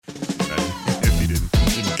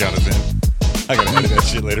I gotta edit that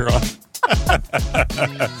shit later on.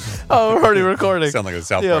 Oh, we're already recording. Sound like a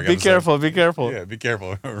South Park be episode. careful, be careful. Yeah, be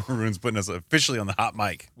careful. Haroon's putting us officially on the hot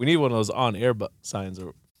mic. We need one of those on-air signs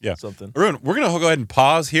or something. Haroon, we're going to go ahead and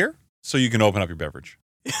pause here so you can open up your beverage.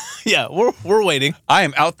 Yeah, we're waiting. I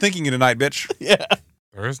am out thinking you tonight, bitch. Yeah.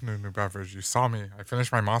 There is no new beverage. You saw me. I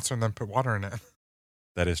finished my Monster and then put water in it.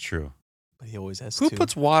 That is true. But he always has Who two.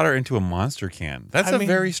 puts water into a Monster can? That's a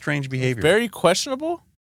very strange behavior. Very questionable.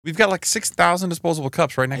 We've got like 6,000 disposable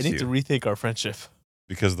cups right next to you. I need to rethink our friendship.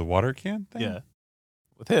 Because of the water can thing? Yeah.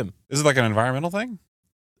 With him. Is it like an environmental thing?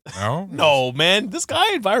 No? No, man. This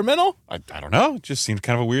guy, environmental? I don't know. It just seems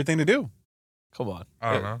kind of a weird thing to do. Come on.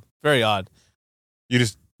 I don't know. Very odd.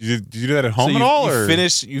 Did you do that at home So at all? You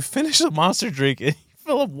or? finish a Monster drink and you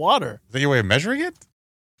fill up water. Is that your way of measuring it?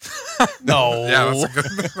 No. Yeah,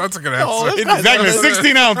 that's a good answer. No, that's Exactly.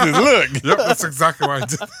 16 ounces. Look. Yep, that's exactly what I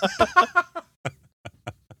did.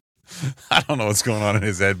 I don't know what's going on in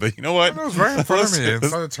his head, but you know what? It was right in front of me.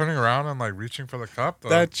 Instead of turning around and like reaching for the cup.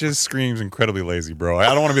 That just screams incredibly lazy, bro. I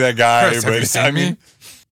don't want to be that guy, Chris, have you seen I mean, me?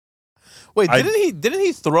 Wait, didn't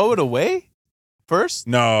he throw it away first?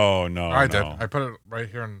 no. I did. I put it right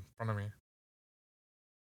here in front of me.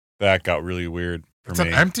 That got really weird for It's me.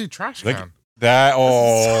 an empty trash can. Jesus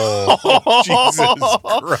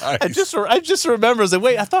Christ. I just remember. I was like,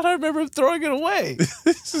 wait, I thought I remember throwing it away.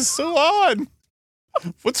 This is so odd.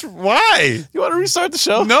 Why? You want to restart the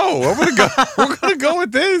show? No, we're gonna go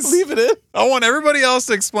with this. Leave it in. I want everybody else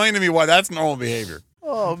to explain to me why that's normal behavior.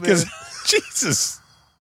 Oh man. Because Jesus.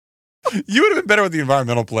 You would have been better with the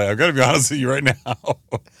environmental play. I've got to be honest with you right now.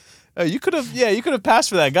 You could have passed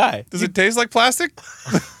for that guy. Does it taste like plastic?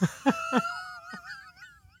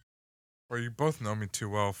 Well, you both know me too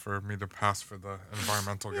well for me to pass for the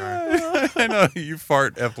environmental guy. Yeah, I know. You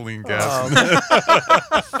fart ethylene gas.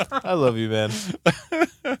 I love you, man.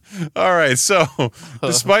 All right. So,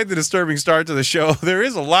 despite the disturbing start to the show, there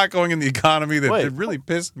is a lot going in the economy that it really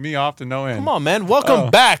pissed me off to no end. Come on, man. Welcome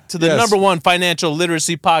back to the #1 financial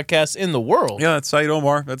literacy podcast in the world. Yeah, that's Saeed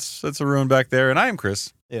Omar. That's Haroon back there. And I am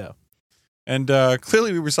Chris. Yeah. And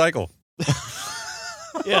clearly we recycle.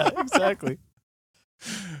 Yeah, exactly.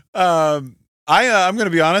 I'm going to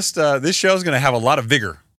be honest. This show is going to have a lot of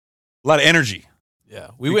vigor, a lot of energy. Yeah,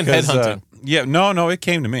 we went headhunting. No, it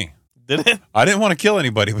came to me. Did it? I didn't want to kill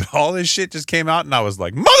anybody, but all this shit just came out, and I was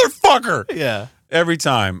like, motherfucker! Yeah. Every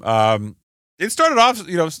time. It started off,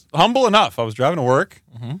 humble enough. I was driving to work,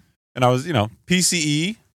 and I was,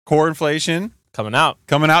 PCE, core inflation. Coming out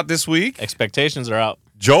this week. Expectations are out.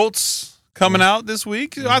 JOLTS coming out this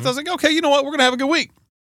week. I was like, okay, you know what? We're going to have a good week.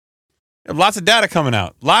 Lots of data coming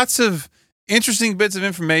out. Lots of interesting bits of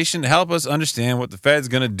information to help us understand what the Fed's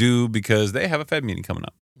going to do because they have a Fed meeting coming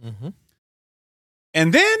up. Mm-hmm.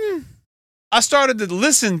 And then I started to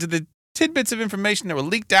listen to the tidbits of information that were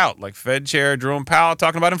leaked out, like Fed Chair Jerome Powell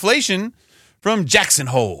talking about inflation from Jackson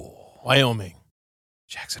Hole, Wyoming.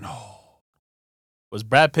 Jackson Hole. Was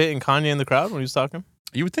Brad Pitt and Kanye in the crowd when he was talking?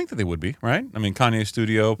 You would think that they would be, right? I mean, Kanye's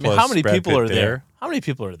studio plus how many Brad people Pitt are there? How many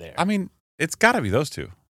people are there? I mean, it's got to be those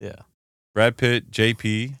two. Yeah. Brad Pitt,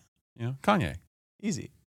 JP, Kanye.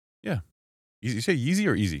 Easy. Yeah. You say Yeezy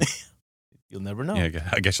or easy? You'll never know. Yeah,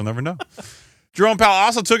 I guess you'll never know. Jerome Powell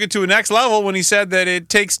also took it to a next level when he said that it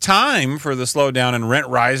takes time for the slowdown in rent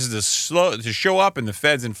rises to show up in the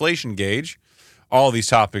Fed's inflation gauge. All these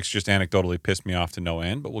topics just anecdotally pissed me off to no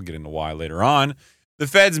end, but we'll get into why later on. The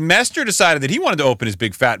Fed's Mester decided that he wanted to open his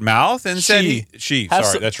big fat mouth and said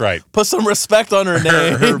that's right. Put some respect on her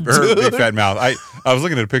name. her big fat mouth. I was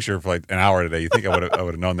looking at a picture for like an hour today. You think I would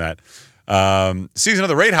have known that. Sees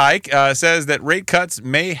another rate hike, says that rate cuts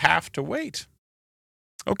may have to wait.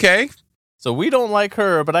 Okay. So we don't like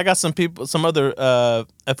her, but I got some other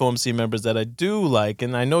FOMC members that I do like,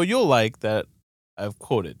 and I know you'll like that I've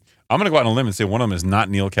quoted. I'm going to go out on a limb and say one of them is not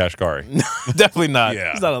Neil Kashkari. Definitely not.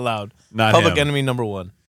 Yeah. He's not allowed. Not Public him. enemy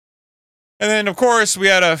 #1. And then, of course, we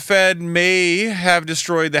had a Fed may have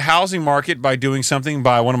destroyed the housing market by doing something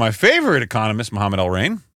by one of my favorite economists, Mohammed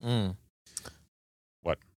El-Rain.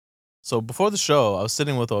 What? So before the show, I was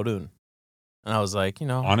sitting with Haroon, and I was like,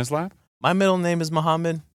 On his lap? My middle name is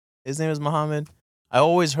Mohammed. His name is Mohammed. I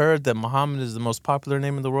always heard that Mohammed is the most popular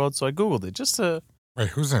name in the world, so I Googled it just to... Wait,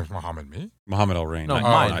 whose name is Mohammed? Me? Mohammed El-Rain. No, Oh,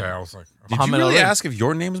 mine. okay. I was like, Did Mohammed you really El-Rain. ask if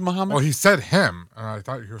your name is Mohammed? well, he said him, and I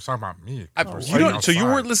thought he was talking about me. So you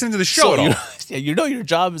weren't listening to the show at all? Your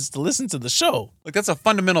job is to listen to the show. Like, that's a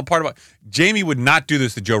fundamental part about... Jamie would not do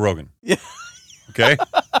this to Joe Rogan. Yeah. Okay?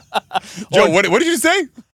 Joe, what did you say?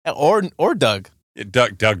 Or Doug. Yeah,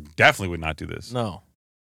 Doug definitely would not do this. No.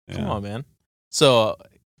 Yeah. Come on, man. So,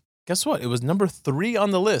 guess what? It was number 3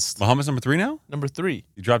 on the list. Mohammed's number 3 now? Number 3.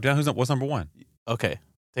 You dropped down? What's number 1? Okay.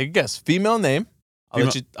 Take a guess. Female name. I'll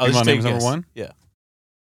let you female take name's a number guess. one? Yeah.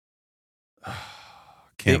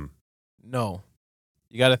 Kim. No.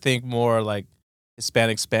 You got to think more like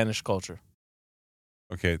Hispanic Spanish culture.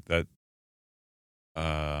 Okay, that.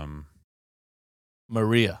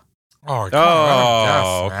 Maria. Oh, come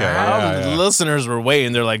on, okay. man. Yeah, The listeners were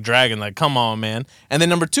waiting. They're like dragging, like, come on, man. And then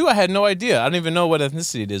number 2, I had no idea. I don't even know what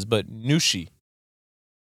ethnicity it is, but Nushi.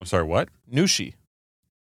 I'm sorry, what? Nushi.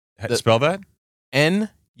 Spell that?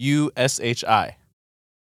 Nushi.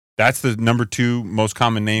 That's the number 2 most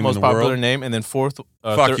common name Most in the popular world? name. And then 4th.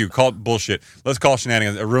 Fuck you. Call it bullshit. Let's call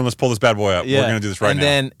shenanigans. Haroon, let's pull this bad boy up. Yeah. We're going to do this right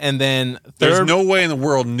now. And then There's third, no way in the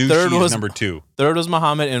world Nushi is number 2. 3rd was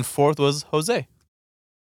Muhammad, and 4th was Jose.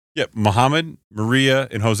 Yeah, Muhammad, Maria,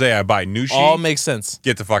 and Jose, I buy. Nushi, All makes sense.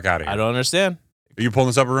 get the fuck out of here. I don't understand. Are you pulling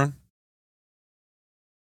this up, Haroon?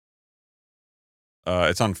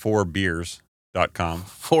 It's on 4beers.com.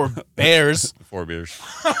 4 bears. 4 beers.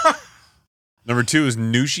 Number 2 is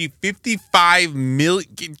Nushi, 55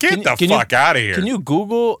 million. Get the fuck out of here. Can you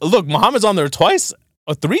Google? Look, Muhammad's on there twice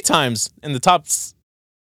or 3 times in the top.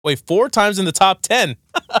 Wait, 4 times in the top 10.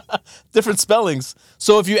 Different spellings.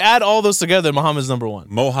 So if you add all those together, Muhammad's number 1.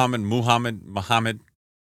 Muhammad.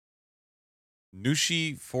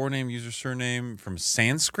 Nushi, forename, user surname from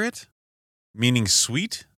Sanskrit, meaning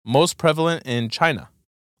sweet. Most prevalent in China.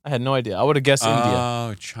 I had no idea. I would have guessed India.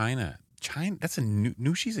 Oh, China. That's a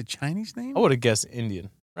Nushi's a Chinese name? I would have guessed Indian,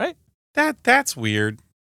 right? That's weird.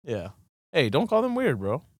 Yeah. Hey, don't call them weird,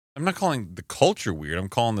 bro. I'm not calling the culture weird. I'm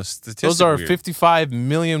calling the statistics Those are weird. 55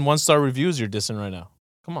 million 1-star reviews you're dissing right now.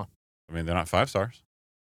 Come on. I mean, they're not 5 stars.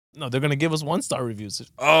 No, they're going to give us 1-star reviews.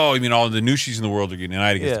 Oh, you mean all the Nushis in the world are getting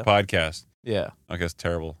united against the podcast? Yeah. Okay, that's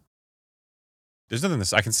terrible. There's nothing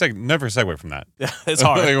I can never segue from that. Yeah, it's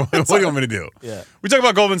hard. What do you want me to do? Yeah. We talk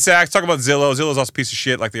about Goldman Sachs, talk about Zillow. Zillow's also a piece of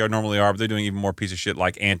shit like they normally are, but they're doing even more piece of shit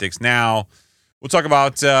like antics now. We'll talk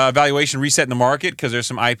about valuation reset in the market because there's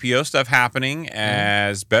some IPO stuff happening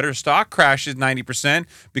as better stock crashes 90%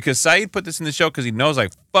 because Saeed put this in the show because he knows I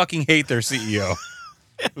fucking hate their CEO.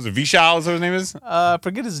 Was it Vishal? Is that what his name is? I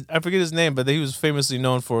forget his name, but he was famously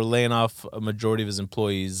known for laying off a majority of his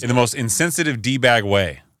employees In the most insensitive D-bag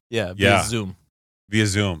way. via Zoom. Via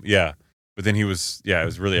Zoom, yeah. But then it was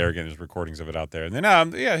really arrogant. There's recordings of it out there. And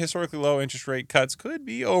then, historically low interest rate cuts could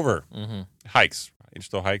be over. Mm-hmm. Hikes.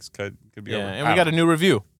 Interest rate hikes could be over. And we got a new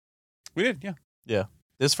review. We did, yeah. Yeah.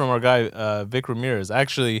 This from our guy, Vic Ramirez.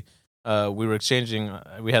 Actually, we were exchanging,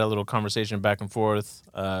 we had a little conversation back and forth,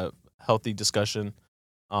 healthy discussion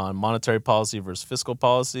on monetary policy versus fiscal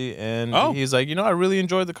policy. And he's like, I really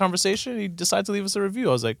enjoyed the conversation. He decided to leave us a review.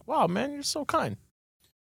 I was like, wow, man, you're so kind.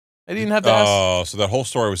 I didn't have to ask. Oh, so that whole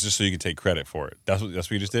story was just so you could take credit for it. That's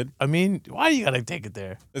what you just did? I mean, why do you got to take it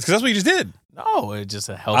there? It's because that's what you just did. No, it's just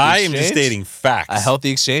a healthy I exchange. am just stating facts. A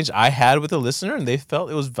healthy exchange I had with a listener, and they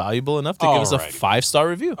felt it was valuable enough to give us a Alrighty. 5-star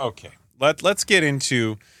review. Okay. Let's get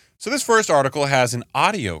into... So this first article has an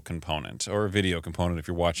audio component or a video component if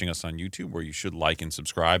you're watching us on YouTube, where you should like and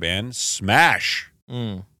subscribe and smash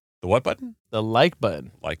the what button? The like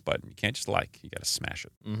button. Like button. You can't just like. You got to smash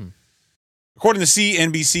it. Mm-hmm. According to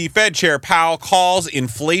CNBC, Fed Chair Powell calls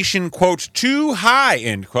inflation, quote, too high,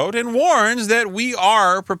 end quote, and warns that we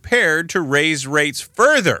are prepared to raise rates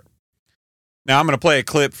further. Now, I'm going to play a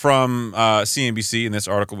clip from CNBC in this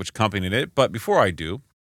article which accompanied it, but before I do,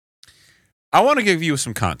 I want to give you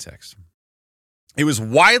some context. It was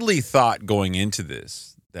widely thought going into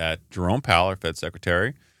this that Jerome Powell, our Fed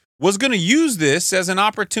Secretary, was going to use this as an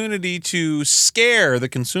opportunity to scare the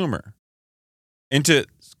consumer into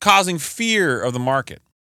causing fear of the market,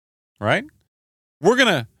 right? We're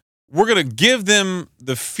gonna give them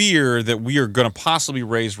the fear that we are going to possibly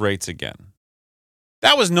raise rates again.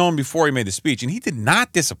 That was known before he made the speech, and he did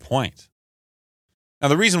not disappoint. Now,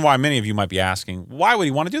 the reason why many of you might be asking, why would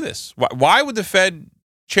he want to do this? Why would the Fed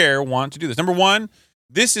chair want to do this? Number one,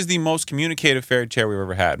 this is the most communicative Fed chair we've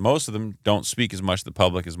ever had. Most of them don't speak as much to the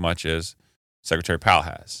public as much as Secretary Powell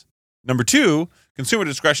has. Number two, consumer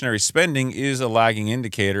discretionary spending is a lagging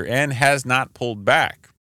indicator and has not pulled back.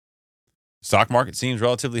 The stock market seems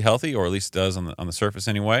relatively healthy, or at least does on the surface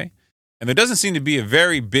anyway. And there doesn't seem to be a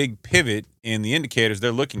very big pivot in the indicators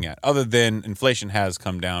they're looking at, other than inflation has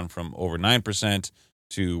come down from over 9%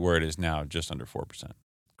 to where it is now, just under 4%.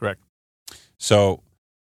 Correct. So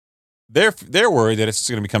they're worried that it's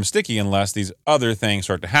going to become sticky unless these other things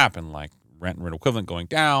start to happen, like rent and rent equivalent going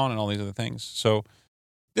down and all these other things. So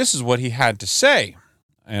this is what he had to say.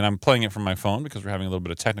 And I'm playing it from my phone because we're having a little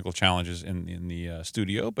bit of technical challenges in the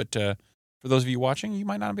studio. But for those of you watching, you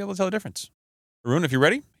might not be able to tell the difference. Haroon, if you're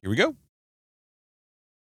ready, here we go.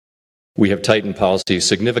 We have tightened policy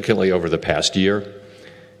significantly over the past year.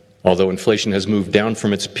 Although inflation has moved down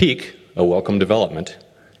from its peak, a welcome development,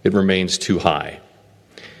 it remains too high.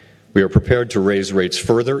 We are prepared to raise rates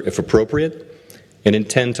further if appropriate and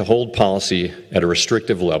intend to hold policy at a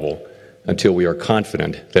restrictive level until we are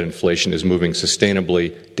confident that inflation is moving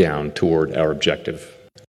sustainably down toward our objective.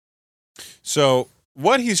 So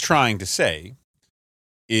what he's trying to say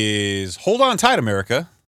is, hold on tight, America.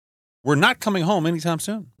 We're not coming home anytime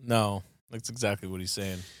soon. No, that's exactly what he's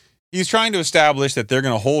saying. He's trying to establish that they're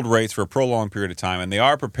going to hold rates for a prolonged period of time, and they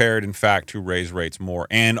are prepared, in fact, to raise rates more.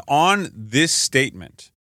 And on this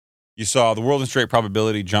statement, you saw the world interest rate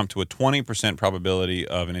probability jump to a 20% probability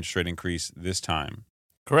of an interest rate increase this time.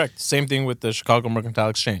 Correct. Same thing with the Chicago Mercantile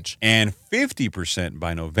Exchange. And 50%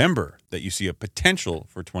 by November that you see a potential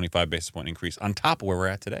for 25 basis point increase on top of where we're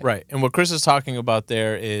at today. Right. And what Chris is talking about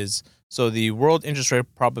there is, so the world interest rate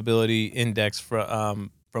probability index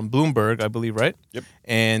from Bloomberg, I believe, right? Yep.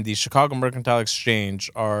 And the Chicago Mercantile Exchange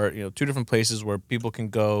are, two different places where people can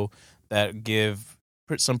go that give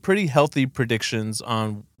some pretty healthy predictions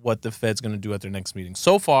on what the Fed's going to do at their next meeting.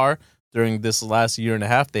 So far, during this last year and a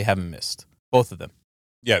half, they haven't missed. Both of them.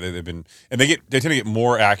 Yeah, they've been, and they tend to get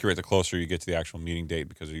more accurate the closer you get to the actual meeting date,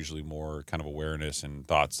 because there's usually more kind of awareness and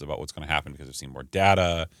thoughts about what's going to happen because they've seen more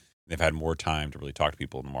data. They've had more time to really talk to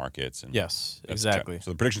people in the markets. And yes, exactly.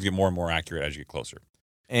 So the predictions get more and more accurate as you get closer.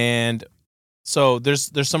 And so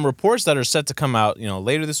there's some reports that are set to come out,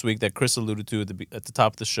 later this week that Chris alluded to at the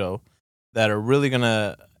top of the show that are really going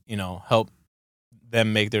to, help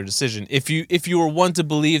them make their decision. If you were one to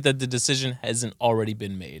believe that the decision hasn't already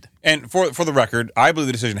been made. And for the record, I believe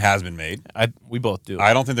the decision has been made. We both do.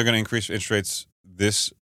 I don't think they're going to increase interest rates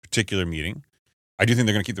this particular meeting. I do think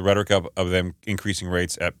they're going to keep the rhetoric up of them increasing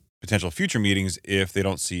rates at potential future meetings if they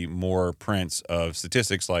don't see more prints of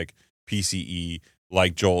statistics like PCE,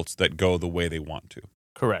 like JOLTS, that go the way they want to.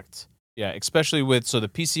 Correct. Yeah, especially with the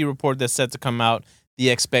PCE report that's set to come out.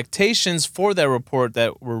 The expectations for that report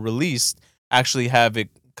that were released actually have it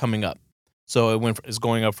coming up. So it's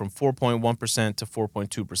going up from 4.1% to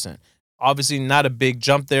 4.2%. Obviously, not a big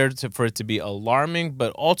jump there for it to be alarming,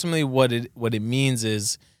 but ultimately what it means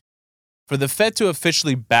is for the Fed to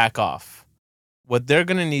officially back off, what they're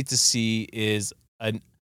going to need to see is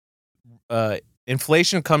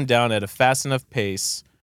inflation come down at a fast enough pace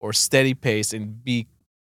or steady pace and be,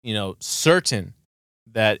 certain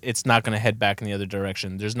that it's not going to head back in the other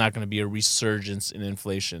direction. There's not going to be a resurgence in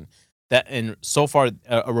inflation. And so far,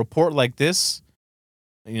 a report like this,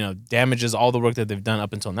 damages all the work that they've done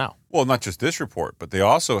up until now. Well, not just this report, but they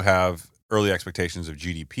also have early expectations of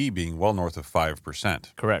GDP being well north of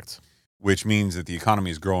 5%. Correct. Which means that the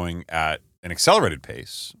economy is growing at an accelerated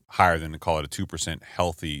pace, higher than, call it, a 2%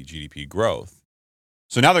 healthy GDP growth.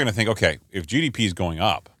 So now they're going to think, okay, if GDP is going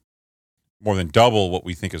up more than double what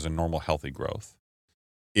we think is a normal healthy growth,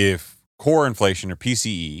 if core inflation or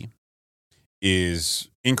PCE is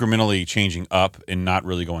incrementally changing up and not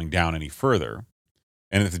really going down any further,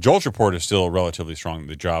 and if the JOLTS report is still relatively strong,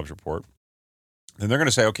 the jobs report, then they're going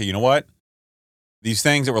to say, okay, you know what? These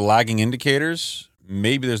things that were lagging indicators,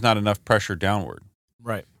 maybe there's not enough pressure downward.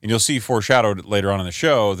 Right. And you'll see foreshadowed later on in the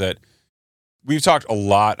show that we've talked a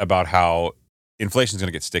lot about how inflation is going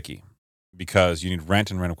to get sticky because you need rent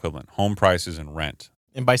and rent equivalent, home prices and rent.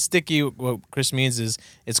 And by sticky, what Chris means is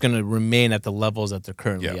it's going to remain at the levels that they're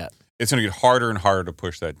currently at. It's going to get harder and harder to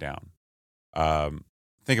push that down.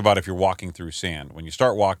 Think about if you're walking through sand. When you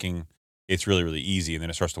start walking, it's really, really easy, and then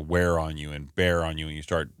it starts to wear on you and bear on you, and you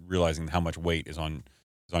start realizing how much weight is on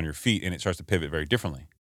your feet, and it starts to pivot very differently.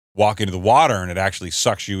 Walk into the water, and it actually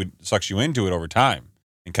sucks you into it over time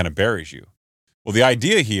and kind of buries you. Well, the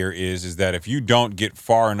idea here is that if you don't get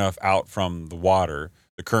far enough out from the water,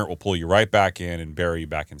 the current will pull you right back in and bury you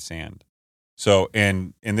back in sand. So,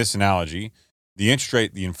 and in this analogy, the interest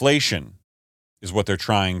rate, the inflation is what they're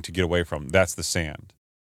trying to get away from. That's the sand.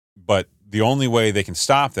 But the only way they can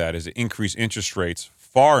stop that is to increase interest rates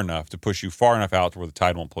far enough to push you far enough out to where the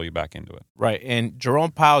tide won't pull you back into it. Right. And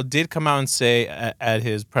Jerome Powell did come out and say at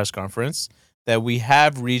his press conference that we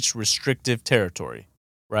have reached restrictive territory,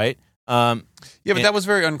 right? But that was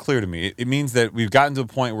very unclear to me. It means that we've gotten to a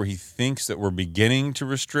point where he thinks that we're beginning to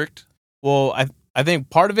restrict. Well, I think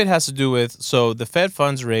part of it has to do with, so the Fed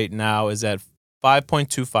funds rate now is at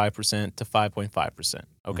 5.25% to 5.5%,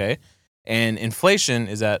 okay? Mm-hmm. And inflation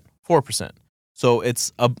is at 4%. So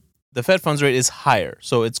the Fed funds rate is higher.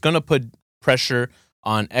 So it's going to put pressure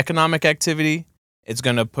on economic activity. It's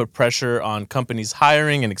going to put pressure on companies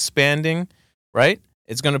hiring and expanding, right?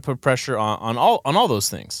 It's going to put pressure on all those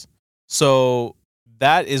things. So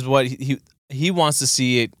that is what he wants to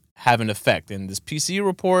see it have an effect. And this PCE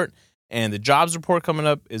report And the jobs report coming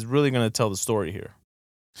up is really going to tell the story here.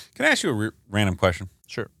 Can I ask you a random question?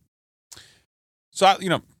 Sure. So,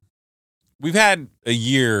 we've had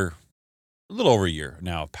a little over a year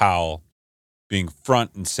now, of Powell being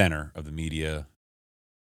front and center of the media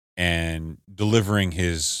and delivering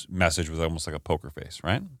his message with almost like a poker face,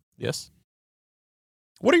 right? Yes.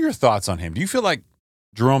 What are your thoughts on him? Do you feel like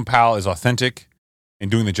Jerome Powell is authentic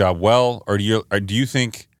and doing the job well, or do you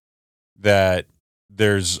think that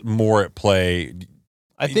there's more at play?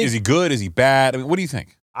 Is he good? Is he bad? I mean, what do you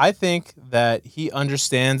think? I think that he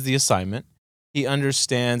understands the assignment. He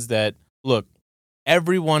understands that, look,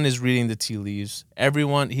 everyone is reading the tea leaves.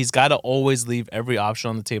 He's got to always leave every option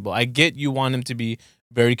on the table. I get you want him to be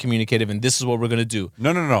very communicative, and this is what we're going to do.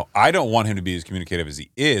 No. I don't want him to be as communicative as he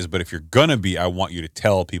is, but if you're going to be, I want you to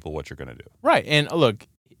tell people what you're going to do. Right. And look,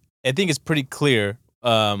 I think it's pretty clear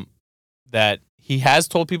that he has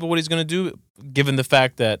told people what he's going to do, given the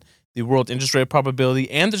fact that the world interest rate probability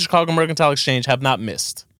and the Chicago Mercantile Exchange have not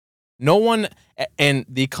missed. No one, and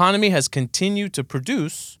the economy has continued to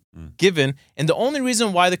produce, and the only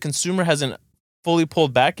reason why the consumer hasn't fully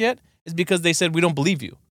pulled back yet is because they said, we don't believe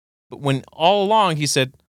you. But when all along he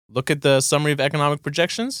said, look at the summary of economic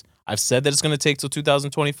projections. I've said that it's going to take till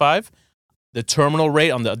 2025. The terminal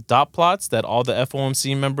rate on the dot plots that all the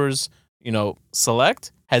FOMC members,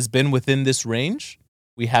 select has been within this range.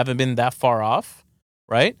 We haven't been that far off,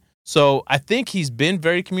 right? So I think he's been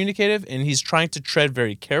very communicative, and he's trying to tread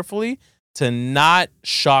very carefully to not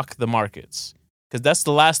shock the markets, because that's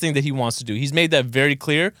the last thing that he wants to do. He's made that very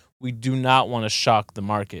clear. We do not want to shock the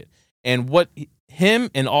market. And what him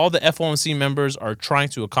and all the FOMC members are trying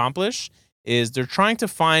to accomplish is they're trying to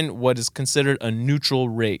find what is considered a neutral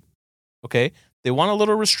rate. Okay? They want a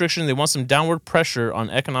little restriction. They want some downward pressure on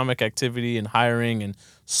economic activity and hiring and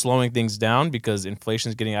slowing things down because inflation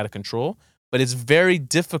is getting out of control. But it's very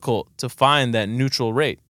difficult to find that neutral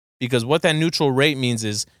rate, because what that neutral rate means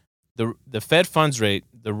is the Fed funds rate,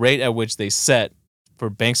 the rate at which they set for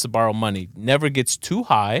banks to borrow money, never gets too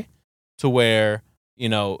high to where,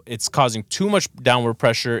 it's causing too much downward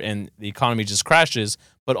pressure and the economy just crashes,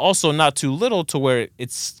 but also not too little to where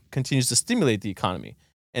it continues to stimulate the economy.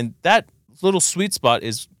 And that little sweet spot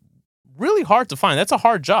is really hard to find. That's a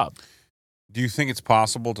hard job. Do you think it's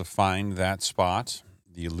possible to find that spot,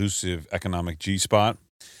 the elusive economic G spot,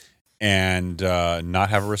 and not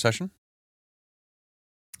have a recession?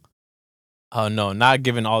 No, not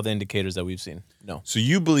given all the indicators that we've seen. No. So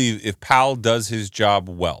you believe if Powell does his job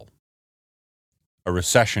well, a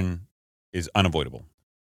recession is unavoidable?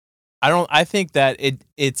 I think that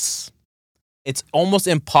it's almost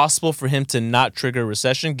impossible for him to not trigger a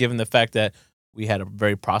recession, given the fact that we had a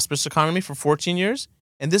very prosperous economy for 14 years,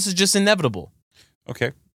 and this is just inevitable.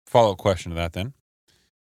 Okay. Follow-up question to that then.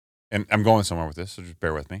 And I'm going somewhere with this, so just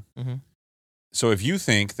bear with me. Mm-hmm. So if you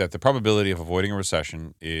think that the probability of avoiding a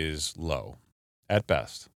recession is low, at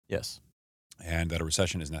best, yes, and that a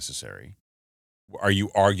recession is necessary, are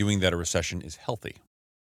you arguing that a recession is healthy?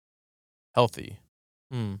 Healthy.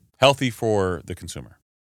 Healthy for the consumer?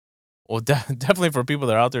 Well, definitely for people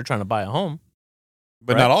that are out there trying to buy a home.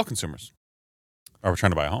 But right? not all consumers are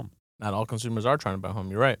trying to buy a home. Not all consumers are trying to buy a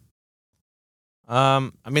home. You're right.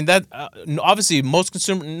 Obviously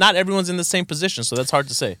not everyone's in the same position, so that's hard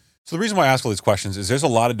to say. So the reason why I ask all these questions is there's a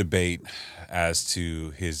lot of debate as to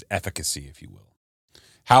his efficacy, if you will.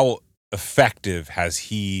 How effective has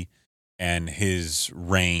he and his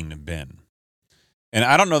reign been? And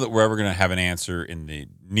I don't know that we're ever going to have an answer in the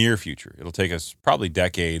near future. It'll take us probably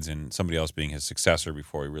decades and somebody else being his successor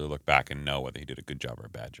before we really look back and know whether he did a good job or a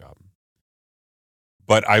bad job.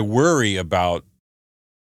 But I worry about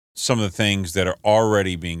some of the things that are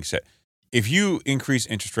already being said. If you increase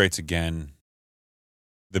interest rates again,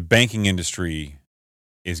 the banking industry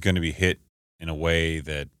is going to be hit in a way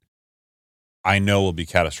that I know will be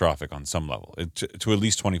catastrophic on some level, to at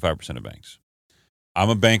least 25% of banks. I'm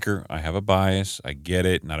a banker. I have a bias. I get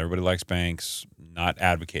it. Not everybody likes banks. Not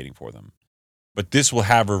advocating for them. But this will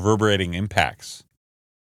have reverberating impacts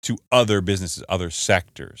to other businesses, other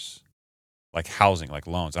sectors, like housing, like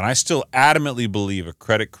loans. And I still adamantly believe a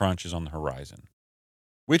credit crunch is on the horizon,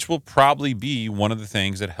 which will probably be one of the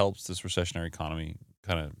things that helps this recessionary economy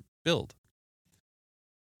kind of build.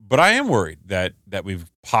 But I am worried that we've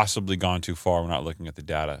possibly gone too far. We're not looking at the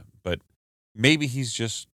data. But maybe he's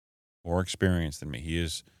just more experienced than me. He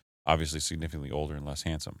is obviously significantly older and less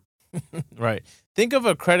handsome. Right. Think of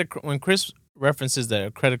when Chris references that a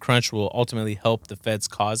credit crunch will ultimately help the Fed's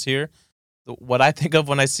cause here. What I think of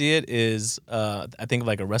when I see it is I think of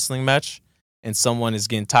like a wrestling match, and someone is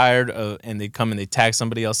getting tired and they come and they tag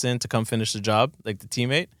somebody else in to come finish the job, like the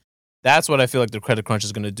teammate. That's what I feel like the credit crunch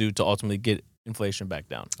is going to do to ultimately get inflation back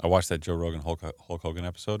down. I watched that Joe Rogan Hulk Hogan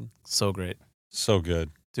episode. So great. So good.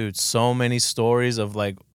 Dude, so many stories of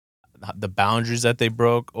like the boundaries that they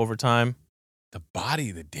broke over time.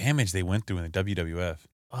 The damage they went through in the WWF.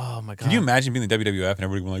 Oh my God. Can you imagine being in the WWF and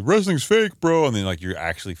everybody going like, wrestling's fake, bro? And then like you're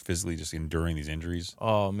actually physically just enduring these injuries.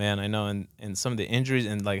 Oh man, I know. And some of the injuries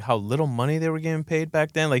and like how little money they were getting paid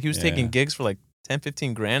back then. Like he was taking gigs for like 10,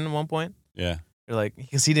 15 grand at one point. Yeah. You're like,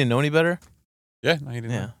 because he didn't know any better? Yeah, no, he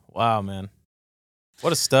didn't. Yeah. Wow, man.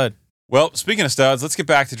 What a stud. Well, speaking of studs, let's get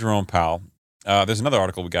back to Jerome Powell. There's another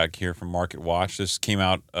article we got here from Market Watch. This came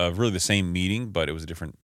out of really the same meeting, but it was a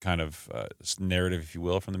different kind of narrative, if you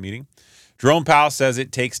will, from the meeting. Jerome Powell says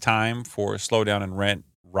it takes time for a slowdown in rent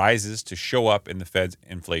rises to show up in the Fed's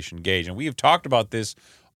inflation gauge. And we have talked about this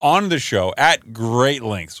on the show at great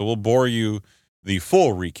length, so we'll bore you the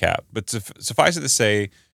full recap. But suffice it to say,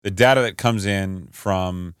 the data that comes in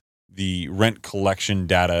from the rent collection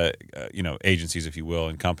data, agencies, if you will,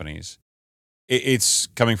 and companies, it's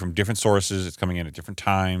coming from different sources. It's coming in at different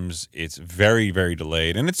times. It's very, very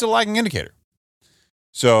delayed, and it's a lagging indicator.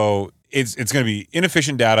 So it's going to be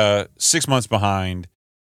inefficient data, 6 months behind.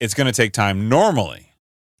 It's going to take time normally.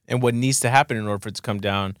 And what needs to happen in order for it to come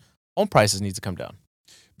down, home prices need to come down.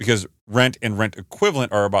 Because rent and rent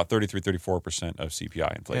equivalent are about 33-34% of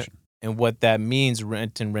CPI inflation. And what that means,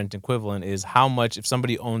 rent and rent equivalent, is how much, if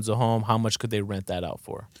somebody owns a home, how much could they rent that out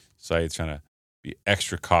for? So it's trying to be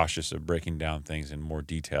extra cautious of breaking down things in more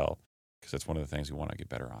detail because that's one of the things we want to get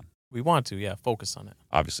better on. We want to, yeah, focus on it.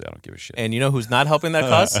 Obviously, I don't give a shit. And you know who's not helping that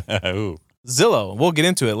cause? Ooh. Zillow. We'll get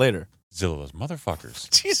into it later. Zillow, those motherfuckers.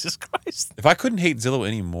 Jesus Christ. If I couldn't hate Zillow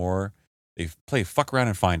anymore, they play fuck around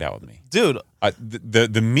and find out with me. Dude.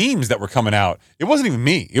 The memes that were coming out, it wasn't even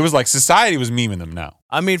me. It was like society was memeing them now.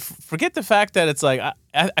 I mean, forget the fact that it's like,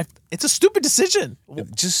 it's a stupid decision.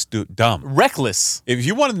 Just dumb. Reckless. If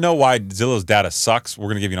you want to know why Zillow's data sucks, we're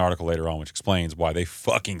going to give you an article later on which explains why they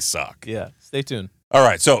fucking suck. Yeah, stay tuned. All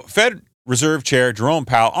right, so Fed Reserve Chair Jerome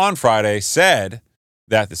Powell on Friday said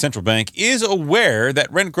that the central bank is aware that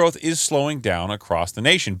rent growth is slowing down across the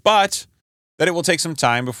nation, but that it will take some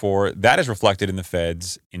time before that is reflected in the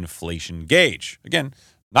Fed's inflation gauge. Again,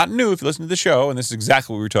 not new if you listen to the show, and this is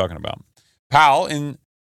exactly what we were talking about. Powell, in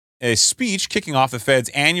a speech kicking off the Fed's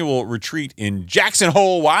annual retreat in Jackson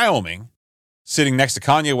Hole, Wyoming, sitting next to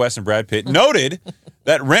Kanye West and Brad Pitt, noted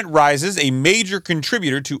that rent rises, a major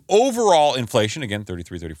contributor to overall inflation, again,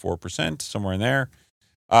 33-34%, somewhere in there,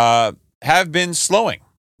 have been slowing.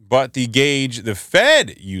 But the gauge the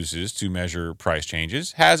Fed uses to measure price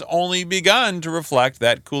changes has only begun to reflect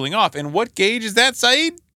that cooling off. And what gauge is that,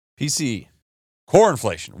 Saeed? PCE. Core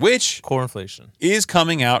inflation, which Core inflation is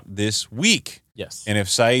coming out this week. Yes. And if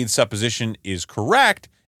Saeed's supposition is correct,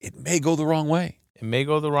 it may go the wrong way. It may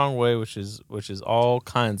go the wrong way, which is all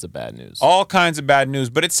kinds of bad news. All kinds of bad news.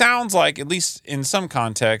 But it sounds like, at least in some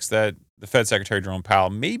context, that the Fed Secretary Jerome Powell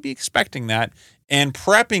may be expecting that and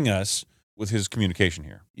prepping us with his communication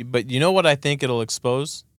here. But you know what I think it'll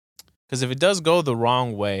expose? Because if it does go the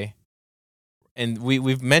wrong way, and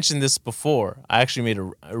we've mentioned this before, I actually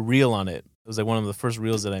made a reel on it. It was like one of the first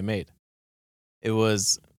reels that I made. It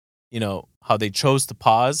was, how they chose to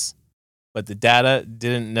pause, but the data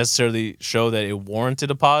didn't necessarily show that it warranted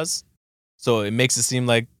a pause. So it makes it seem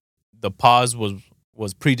like the pause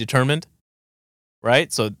was predetermined,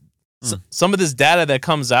 right? So some of this data that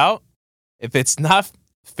comes out, if it's not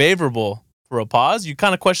favorable for a pause, you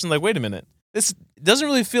kind of question, like, wait a minute, this doesn't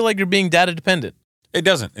really feel like you're being data dependent. It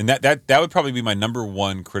doesn't. And that would probably be my number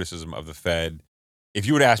one criticism of the Fed. If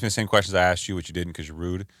you were to ask me the same questions I asked you, which you didn't because you're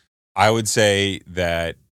rude, I would say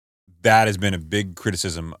that has been a big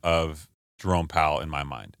criticism of Jerome Powell in my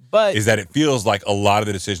mind. But is that it feels like a lot of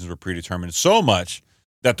the decisions were predetermined so much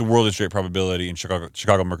that the World Interest Rate Probability and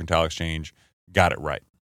Chicago Mercantile Exchange got it right.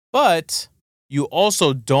 But you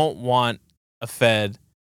also don't want a Fed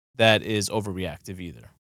that is overreactive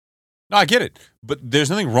either. No, I get it. But there's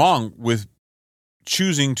nothing wrong with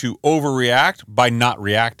choosing to overreact by not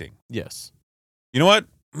reacting. Yes. You know what?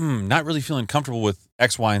 Not really feeling comfortable with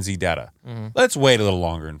X, Y, and Z data. Mm-hmm. Let's wait a little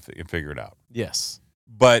longer and figure it out. Yes.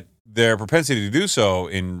 But their propensity to do so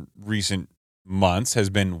in recent months has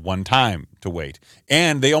been one time to wait.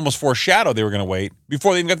 And they almost foreshadowed they were going to wait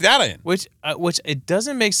before they even got the data in. Which it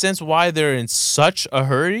doesn't make sense why they're in such a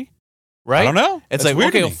hurry, right? I don't know. It's That's like,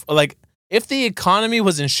 weird okay, like if the economy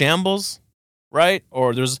was in shambles, right?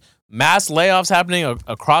 Or there's mass layoffs happening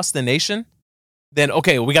across the nation, then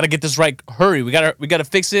okay, we got to get this right. Hurry. We got to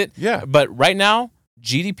fix it. Yeah. But right now,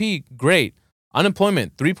 GDP, great.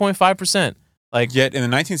 Unemployment, 3.5%. Yet in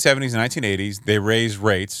the 1970s and 1980s, they raised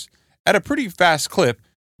rates at a pretty fast clip,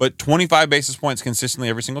 but 25 basis points consistently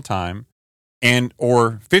every single time,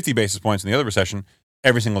 or 50 basis points in the other recession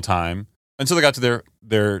every single time until they got to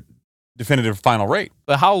their definitive final rate.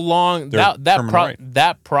 But how long Rate.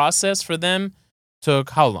 that process for them took?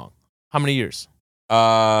 How long? How many years?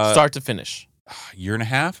 Start to finish. A year and a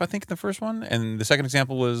half, I think, in the first one, and the second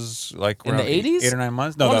example was like In the around 80s? 8 or 9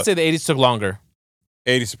 months. I want to say the 80s took longer.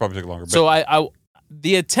 80s probably took longer. But, So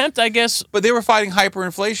the attempt, I guess. but they were fighting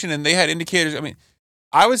hyperinflation, and they had indicators. I mean,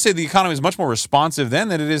 I would say the economy is much more responsive then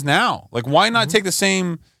than it is now. Like, why not take the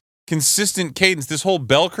same consistent cadence? This whole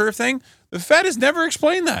bell curve thing, the Fed has never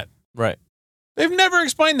explained that. Right. They've never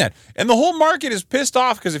explained that. And the whole market is pissed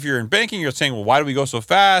off because if you're in banking, you're saying, well, why do we go so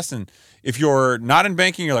fast? And if you're not in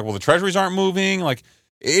banking, you're like, well, the treasuries aren't moving. Like,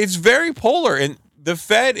 it's very polar. And the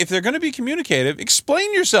Fed, if they're going to be communicative,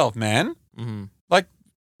 explain yourself, man. Mm-hmm. Like,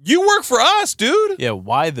 you work for us, dude. Yeah.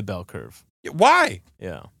 Why the bell curve? Why?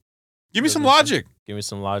 Yeah. Give me some logic. Give me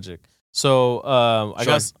some logic. So I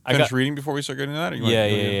finish reading before we start getting to that? Or you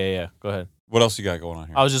Yeah. Go ahead. What else you got going on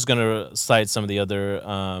here? I was just gonna cite some of the other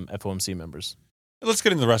FOMC members. Let's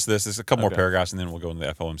get into the rest of this. There's a couple more Okay. paragraphs, and then we'll go into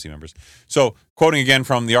the FOMC members. So, quoting again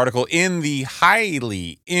from the article, in the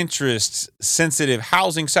highly interest-sensitive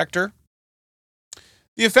housing sector,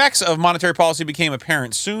 the effects of monetary policy became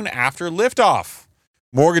apparent soon after liftoff.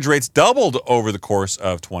 Mortgage rates doubled over the course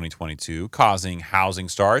of 2022, causing housing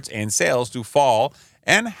starts and sales to fall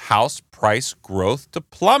and house price growth to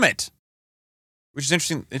plummet. Which is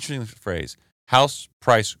interesting phrase. House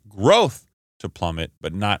price growth to plummet,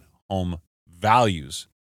 but not home values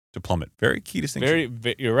to plummet. Very key distinction.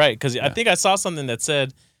 You're right, because I think I saw something that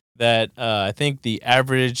said that I think the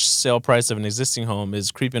average sale price of an existing home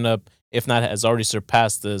is creeping up, if not has already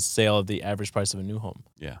surpassed the sale of the average price of a new home.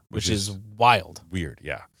 Yeah. Which is wild. Weird,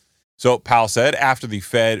 yeah. So Powell said after the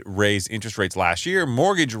Fed raised interest rates last year,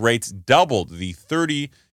 mortgage rates doubled. The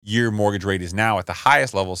 30-year mortgage rate is now at the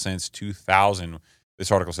highest level since 2000.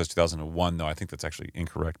 This article says 2001, though. I think that's actually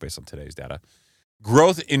incorrect based on today's data.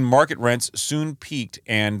 Growth in market rents soon peaked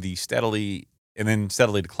and then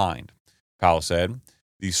steadily declined. Powell said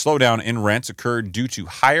the slowdown in rents occurred due to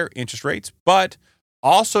higher interest rates, but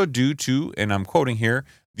also due to, and I'm quoting here,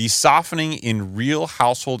 the softening in real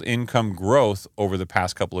household income growth over the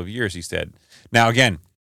past couple of years, he said. Now, again,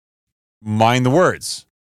 mind the words.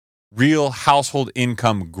 Real household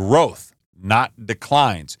income growth, not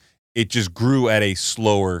declines. It just grew at a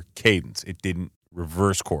slower cadence. It didn't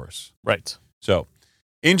reverse course. Right. So,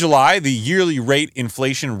 in July, the yearly rate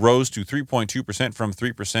inflation rose to 3.2% from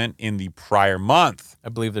 3% in the prior month. I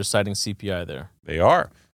believe they're citing CPI there. They are.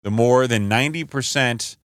 The more than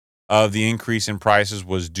 90% of the increase in prices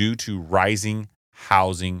was due to rising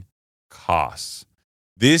housing costs.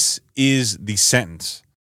 This is the sentence.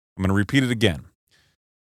 I'm going to repeat it again.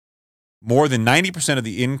 More than 90% of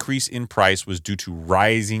the increase in price was due to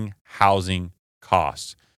rising housing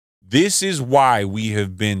costs. This is why we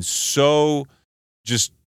have been so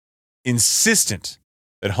just insistent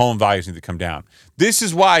that home values need to come down. This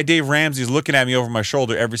is why Dave Ramsey is looking at me over my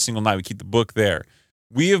shoulder every single night. We keep the book there.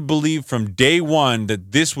 We have believed from day one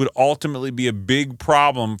that this would ultimately be a big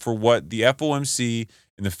problem for what the FOMC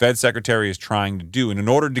and the Fed secretary is trying to do. And in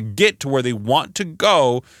order to get to where they want to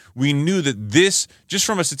go, we knew that this, just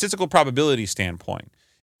from a statistical probability standpoint,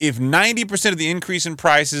 if 90% of the increase in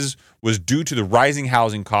prices was due to the rising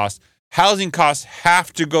housing costs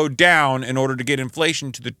have to go down in order to get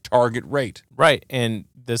inflation to the target rate. Right. And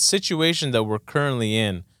the situation that we're currently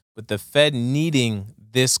in with the Fed needing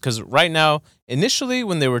this, because right now, initially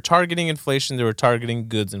when they were targeting inflation, they were targeting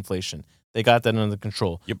goods inflation. They got that under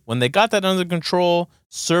control. Yep. When they got that under control,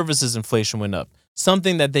 services inflation went up.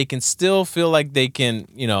 Something that they can still feel like they can,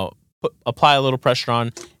 apply a little pressure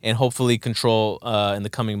on and hopefully control in the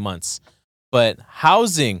coming months. But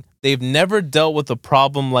housing, they've never dealt with a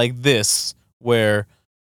problem like this where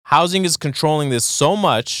housing is controlling this so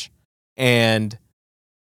much and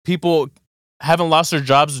people haven't lost their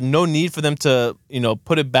jobs, no need for them to,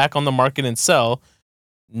 put it back on the market and sell.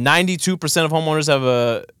 92% of homeowners have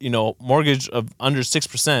a, mortgage of under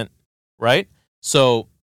 6%, right? So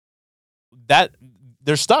that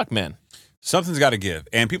they're stuck, man. Something's got to give.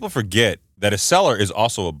 And people forget that a seller is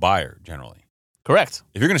also a buyer generally. Correct.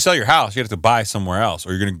 If you're going to sell your house, you have to buy somewhere else or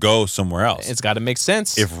you're going to go somewhere else. It's got to make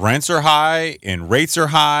sense. If rents are high and rates are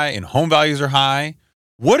high and home values are high,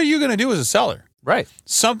 what are you going to do as a seller? Right.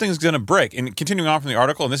 Something's going to break. And continuing on from the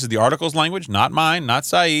article, and this is the article's language, not mine, not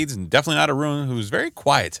Saeed's, and definitely not Haroon, who's very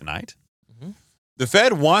quiet tonight. Mm-hmm. The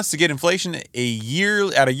Fed wants to get inflation at a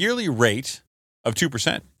yearly rate of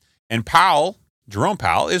 2%. And Jerome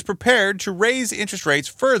Powell, is prepared to raise interest rates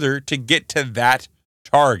further to get to that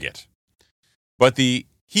target. But the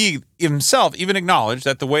He himself even acknowledged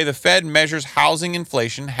that the way the Fed measures housing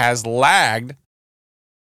inflation has lagged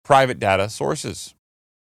private data sources.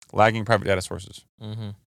 Lagging private data sources.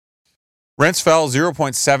 Mm-hmm. Rents fell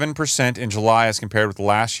 0.7% in July as compared with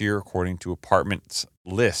last year, according to Apartments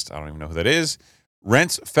List. I don't even know who that is.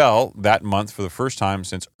 Rents fell that month for the first time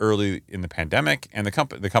since early in the pandemic, and the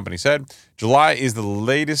company said July is the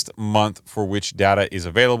latest month for which data is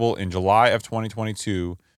available. In July of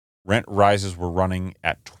 2022, rent rises were running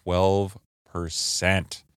at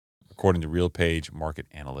 12%, according to RealPage Market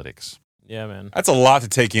Analytics. Yeah, man. That's a lot to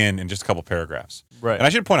take in just a couple paragraphs. Right. And I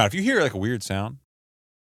should point out, if you hear like a weird sound,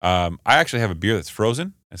 I actually have a beer that's frozen.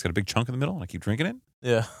 And it's got a big chunk in the middle, and I keep drinking it.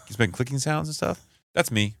 Yeah. Keeps making clicking sounds and stuff.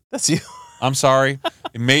 That's me. That's you. I'm sorry.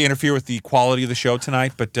 It may interfere with the quality of the show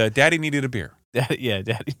tonight, but Daddy needed a beer.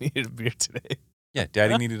 Daddy needed a beer today. Yeah,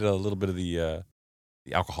 Daddy needed a little bit of the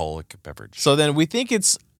alcoholic beverage. So then we think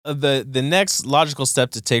it's the next logical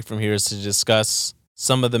step to take from here is to discuss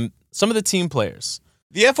some of the team players.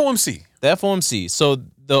 The FOMC. The FOMC. So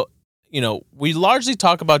we largely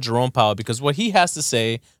talk about Jerome Powell because what he has to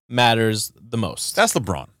say matters the most. That's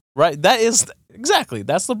LeBron. Right? That's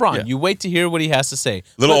LeBron. Yeah. You wait to hear what he has to say.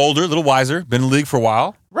 A little older, a little wiser, been in the league for a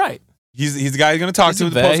while. Right. He's the guy you're going to talk to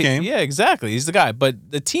in the post game. Yeah, exactly. He's the guy.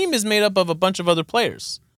 But the team is made up of a bunch of other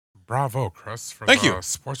players. Bravo, Chris, for Thank the you.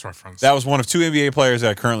 sports reference. That was one of 2 NBA players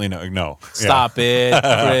that I currently know. Stop it,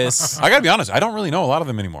 Chris. I got to be honest. I don't really know a lot of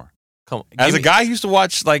them anymore. Come on. As a guy who used to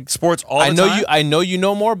watch like sports all the time. I know you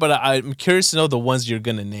know more, but I'm curious to know the ones you're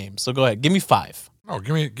going to name. So go ahead. Give me 5. No,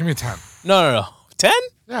 give me 10. No. 10?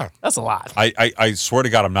 Yeah. That's a lot. I swear to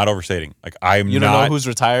God, I'm not overstating. Like You don't know who's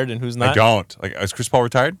retired and who's not? I don't. Like, is Chris Paul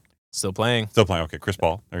retired? Still playing. Still playing. Okay, Chris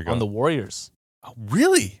Paul. There you go. On the Warriors Oh,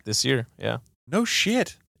 really? this year. Yeah. No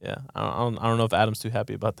shit. Yeah. I don't know if Adam's too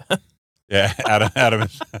happy about that. Yeah, Adam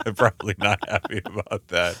is probably not happy about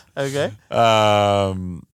that. Okay.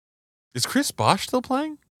 Is Chris Bosh still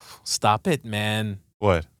playing? Stop it, man.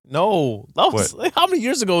 What? No. That was how many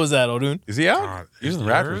years ago was that, Haroon? Is he out? God, He was in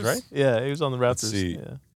the 8 Raptors, years? right? Yeah, he was on the Raptors. see. Yeah.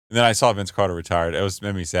 And then I saw Vince Carter retired. It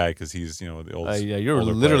made me sad because he's, the oldest. Yeah, you're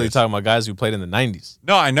older literally players. talking about guys who played in the 90s.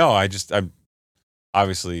 No, I know. I'm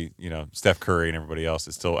obviously, Steph Curry and everybody else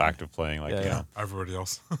is still active playing. Like, Yeah. Everybody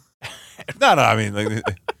else. No, I mean, like,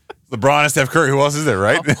 LeBron and Steph Curry. Who else is there,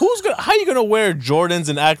 right? How you gonna wear Jordans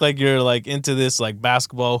and act like you're like into this like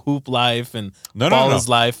basketball hoop life and No. ballers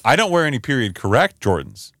life? I don't wear any period correct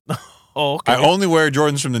Jordans. Oh, okay. I only wear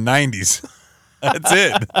Jordans from the 90s. That's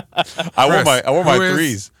it. I wore my who is-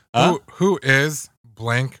 threes. Huh? Who is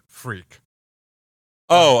blank freak?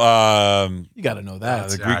 Oh, You got to know that.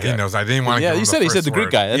 the Yeah, Greek he guy. knows. I didn't want to. Yeah, you said the Greek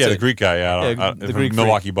guy. That's yeah, it. the Greek guy. Yeah, Yeah, the from Greek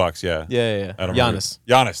Milwaukee Bucks. Yeah, Yeah. I don't Giannis.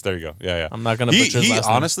 remember. Giannis. There you go. Yeah. I'm not gonna He butcher his last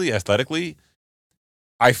name. honestly, aesthetically,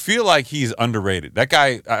 I feel like he's underrated. That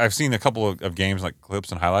guy. I've seen a couple of games, like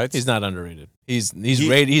clips and highlights. He's not underrated. He's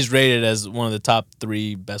rated as one of the top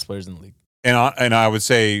 3 best players in the league. and I would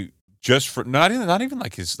say just for not even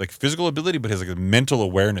like his like physical ability, but his like mental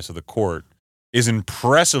awareness of the court is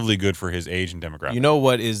impressively good for his age and demographic. You know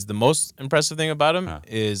what is the most impressive thing about him Huh.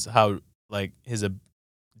 is how like his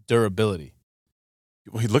durability.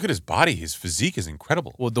 Well, look at his body. His physique is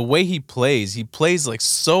incredible. Well, the way he plays like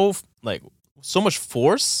so much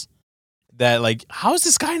force that like how is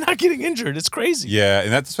this guy not getting injured? It's crazy. Yeah,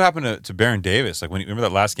 and that's what happened to Baron Davis. Like remember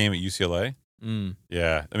that last game at UCLA? Mm.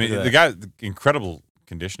 Yeah, I mean Look at the guy, incredible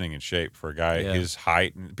conditioning and shape for a guy Yeah. his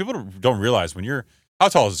height. And people don't realize how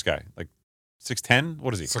tall is this guy? Like 6'10"?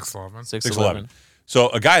 What is he? 6'11". 6'11". So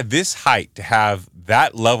a guy this height to have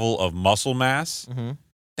that level of muscle mass, Mm-hmm.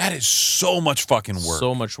 that is so much fucking work.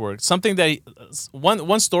 So much work. Something that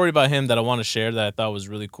one story about him that I want to share that I thought was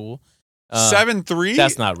really cool. 7'3"?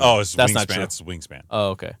 That's not real. Oh, it's That's wingspan. not true. That's wingspan. Oh,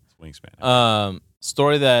 okay. It's wingspan.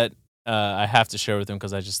 Story that I have to share with him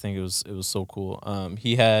because I just think it was so cool.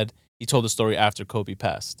 He told the story after Kobe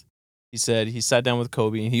passed. He said he sat down with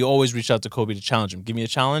Kobe and he always reached out to Kobe to challenge him. Give me a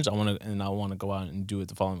challenge, I want to go out and do it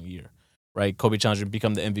the following year. Right? Kobe challenged him to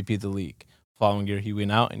become the MVP of the league. Following year he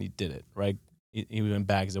went out and he did it. Right? He went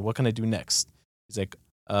back. He said, "What can I do next?" He's like,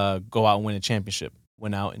 "Go out and win a championship."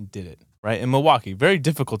 Went out and did it. Right? In Milwaukee, very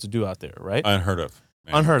difficult to do out there. Right? Unheard of.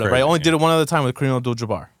 Man, Unheard of. crazy, Right? Only yeah. did it one other time with Kareem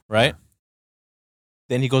Abdul-Jabbar. Right? Yeah.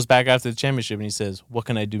 Then he goes back after the championship and he says, "What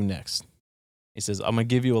can I do next?" He says, "I'm going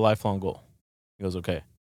to give you a lifelong goal." He goes, "Okay.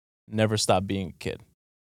 Never stop being a kid."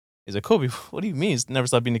 He's like, "Kobe, what do you mean never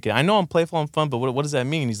stop being a kid? I know I'm playful and fun, but what does that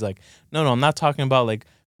mean?" He's like, No, I'm not talking about like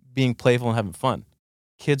being playful and having fun.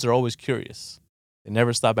 Kids are always curious. They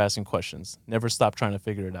never stop asking questions. Never stop trying to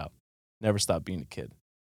figure it out. Never stop being a kid."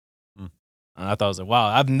 Hmm. And I thought, I was like, wow,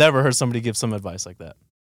 I've never heard somebody give some advice like that.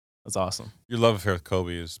 That's awesome. Your love affair with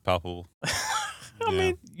Kobe is palpable. I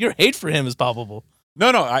mean, your hate for him is palpable.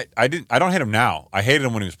 No, I didn't. I don't hate him now. I hated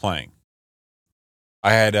him when he was playing.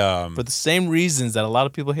 I had For the same reasons that a lot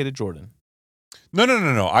of people hated Jordan.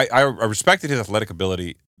 No. I respected his athletic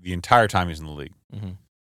ability the entire time he was in the league. Mm-hmm.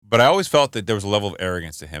 But I always felt that there was a level of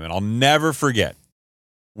arrogance to him. And I'll never forget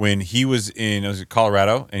when he was in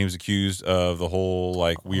Colorado and he was accused of the whole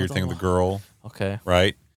weird thing with the girl. Okay.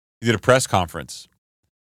 Right? He did a press conference.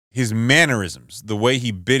 His mannerisms, the way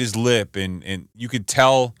he bit his lip, and you could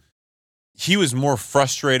tell he was more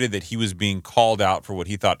frustrated that he was being called out for what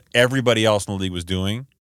he thought everybody else in the league was doing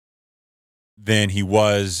than he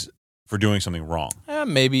was for doing something wrong.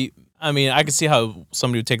 Maybe. I mean, I could see how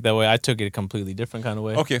somebody would take it that way. I took it a completely different kind of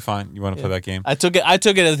way. Okay, fine. You want to play that game? I took it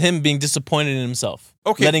as him being disappointed in himself.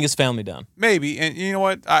 Okay. Letting his family down. Maybe. And you know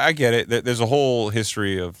what? I get it. There's a whole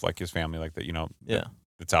history of his family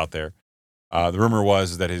that's out there. The rumor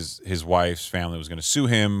was that his wife's family was going to sue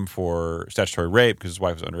him for statutory rape because his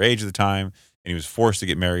wife was underage at the time and he was forced to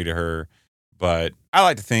get married to her. But I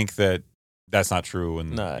like to think that that's not true.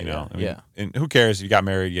 And and who cares if you got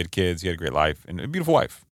married, you had kids, you had a great life, and a beautiful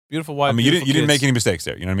wife. Beautiful wife. I mean, you didn't make any mistakes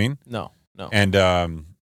there. You know what I mean? No. And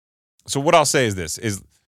so what I'll say is this: is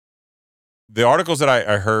the articles that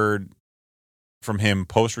I heard from him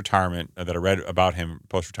post retirement, that I read about him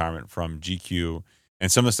post retirement from GQ,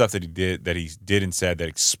 and some of the stuff that he did and said that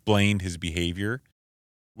explained his behavior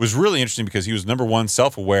was really interesting because he was, number one,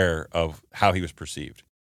 self-aware of how he was perceived.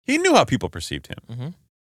 He knew how people perceived him, mm-hmm.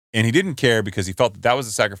 and he didn't care because he felt that was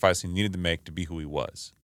the sacrifice he needed to make to be who he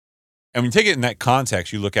was. And when you take it in that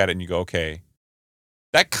context, you look at it and you go, okay,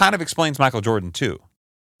 that kind of explains Michael Jordan too.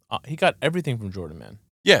 He got everything from Jordan, man.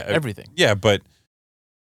 Yeah. Everything. Yeah,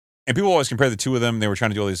 and people always compare the two of them. They were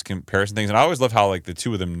trying to do all these comparison things. And I always love how the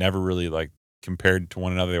two of them never really compared to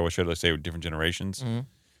one another. They always tried to say different generations. Mm-hmm.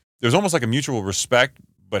 There's almost a mutual respect,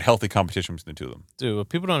 but healthy competition between the two of them. Dude, what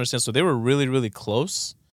people don't understand, so they were really, really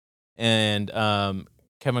close. And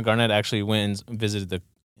Kevin Garnett actually went and visited the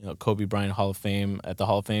Kobe Bryant Hall of Fame at the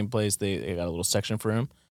Hall of Fame place. They got a little section for him,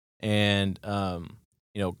 and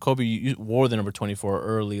Kobe wore the number 24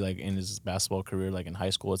 early, in his basketball career, in high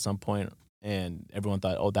school at some point, and everyone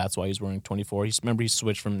thought, oh, that's why he's wearing 24. He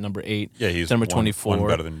switched from number 8 he's to number 24. One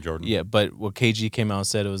better than Jordan. Yeah, but what KG came out and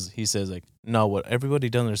said he says no, what everybody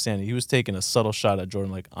doesn't understand, he was taking a subtle shot at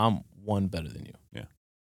Jordan, I'm one better than you.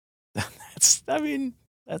 Yeah, that's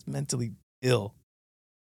mentally ill.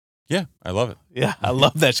 Yeah, I love it. Yeah, I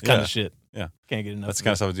love that kind of shit. Yeah. Can't get enough. That's the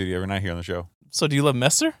kind of stuff I do every night here on the show. So do you love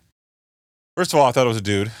Messer? First of all, I thought it was a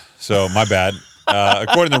dude, so my bad.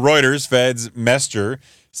 According to Reuters, Fed's Mester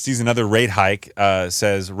sees another rate hike,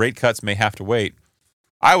 says rate cuts may have to wait.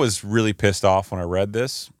 I was really pissed off when I read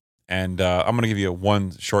this, and I'm going to give you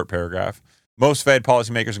one short paragraph. Most Fed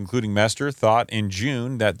policymakers, including Mester, thought in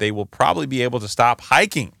June that they will probably be able to stop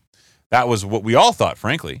hiking. That was what we all thought,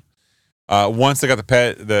 frankly. Once they got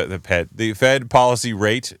the Fed policy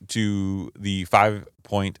rate to the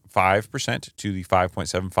 5.5% to the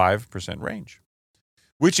 5.75% range,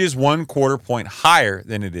 which is 1/4 point higher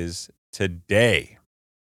than it is today,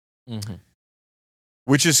 mm-hmm.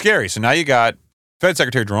 which is scary. So now you got Fed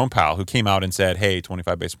Secretary Jerome Powell, who came out and said, hey,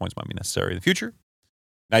 25 basis points might be necessary in the future.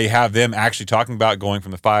 Now you have them actually talking about going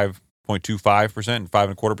from the 5.25% and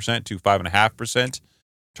 5.25% to 5.5%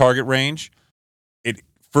 target range. It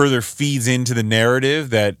further feeds into the narrative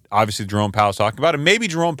that obviously Jerome Powell is talking about. And maybe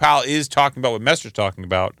Jerome Powell is talking about what Mester's talking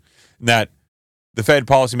about, that the Fed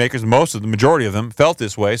policymakers, the majority of them, felt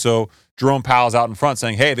this way. So Jerome Powell's out in front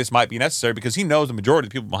saying, hey, this might be necessary, because he knows the majority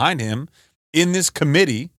of the people behind him in this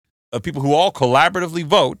committee of people who all collaboratively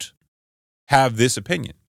vote have this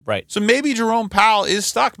opinion. Right. So maybe Jerome Powell is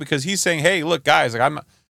stuck because he's saying, hey, look, guys,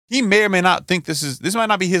 he may or may not think this might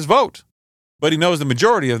not be his vote, but he knows the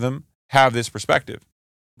majority of them have this perspective.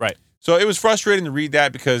 Right. So it was frustrating to read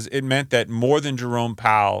that because it meant that more than Jerome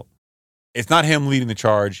Powell, it's not him leading the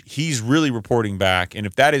charge. He's really reporting back. And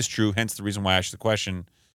if that is true, hence the reason why I asked the question,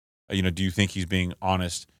 do you think he's being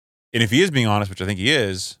honest? And if he is being honest, which I think he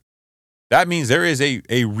is, that means there is a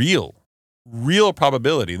real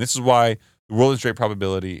probability. And this is why the world interest rate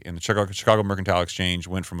probability in the Chicago Mercantile Exchange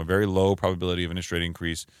went from a very low probability of interest rate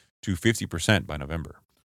increase to 50% by November.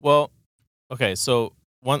 Well, okay, so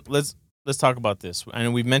let's talk about this.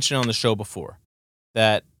 And we've mentioned on the show before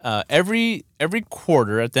that every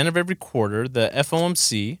quarter, at the end of every quarter, the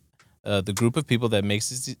FOMC, the group of people that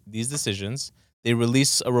makes these decisions, they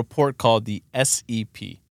release a report called the SEP.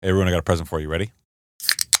 Hey, everyone, I got a present for you. Ready?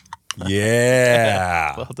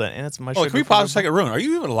 Yeah. Well done. And it's my can we pause a second? Haroon, are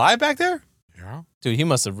you even alive back there? Yeah. Dude,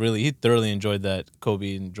 he thoroughly enjoyed that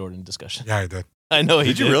Kobe and Jordan discussion. Yeah, I did. I know he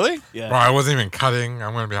Did you really? Yeah. Bro, I wasn't even cutting.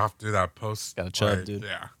 I'm gonna have to do that post. Got a chub, dude.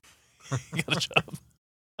 Yeah. You got a job.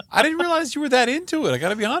 I didn't realize you were that into it. I got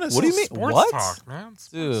to be honest. What do you mean? Sports What? talk, man. Sports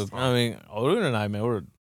Dude, talk. I mean, Haroon and I, man, we're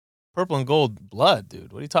purple and gold blood,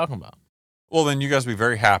 dude. What are you talking about? Well, then you guys will be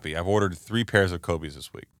very happy. I've ordered 3 pairs of Kobe's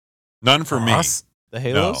this week. None for me. Us? The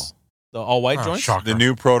Halos? The all-white Oh, joints? shocker. The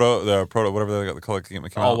new proto, whatever the color came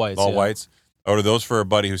All out. whites, All yeah. whites. I ordered those for a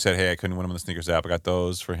buddy who said, hey, I couldn't win them on the sneakers app. I got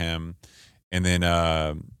those for him. And then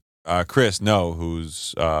Chris,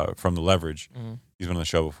 who's from the Leverage. Mhm. He's been on the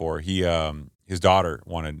show before. He his daughter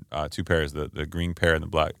wanted 2 pairs, the green pair and the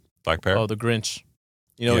black pair. Oh, the Grinch.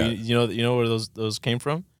 You know, Yeah. you know where those came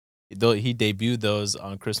from? He debuted those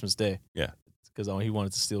on Christmas Day. Yeah. Because he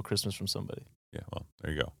wanted to steal Christmas from somebody. Yeah, well,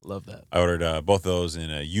 there you go. Love that. I ordered both those in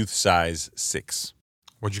a youth size 6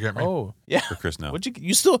 What'd you get me? Oh, yeah. for Chris now.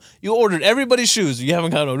 You ordered everybody's shoes. You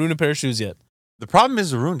haven't got a Haroon pair of shoes yet. The problem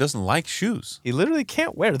is Haroon doesn't like shoes. He literally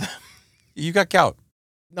can't wear them. You got gout.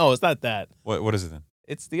 No, it's not that. What is it then?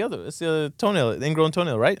 It's the toenail, the ingrown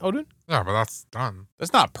toenail, right, Haroon? Yeah, but that's done.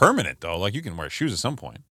 That's not permanent though. Like you can wear shoes at some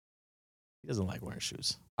point. He doesn't like wearing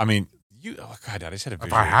shoes. I mean, oh god, I just had a If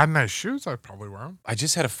visual. I had nice shoes, I'd probably wear them. I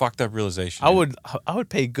just had a fucked up realization. I would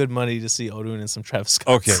pay good money to see Haroon in some Travis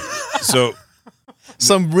Scott. Okay, so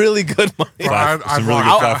Some really good money. Bro, I'd some really want-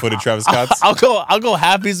 good flat-footed Travis Scotts. I'll go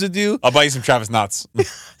happies with you. I'll buy you some Travis Nuts.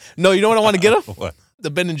 No, you know what I want to get him? What? The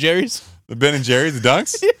Ben and Jerry's. The Ben and Jerry's, the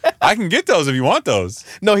Dunks. I can get those if you want those.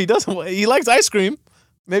 No, he doesn't. He likes ice cream.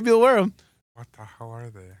 Maybe he'll wear them. What the hell are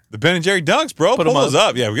they? The Ben and Jerry Dunks, bro. Put Pull 'em those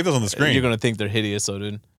up. Yeah, we get those on the screen. You're gonna think they're hideous, so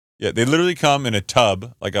dude. Yeah, they literally come in a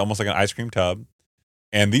tub, like almost like an ice cream tub.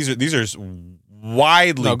 And these are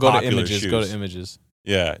widely No, go to popular images. shoes. Go to images.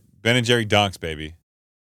 Yeah, Ben and Jerry Dunks, baby.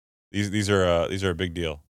 These are a big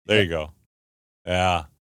deal. There you go. Yeah,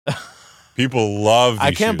 people love. These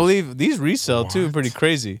I can't shoes. believe these resell too. What? Pretty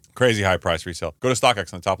crazy. Crazy high price resale. Go to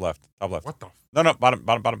StockX on the top left. Top left. What the? No, bottom.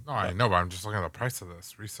 No, I know, but I'm just looking at the price of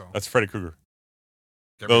this resale. That's Freddy Krueger.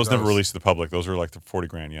 Get me Those never released to the public. Those are like the 40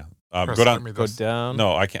 grand. Yeah. Chris, Go get down. me Go this. down.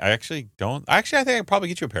 No, I can't. I actually don't. Actually, I think I could probably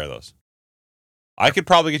get you a pair of those. I could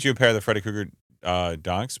probably get you a pair of the Freddy Krueger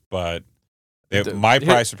Dunks, but my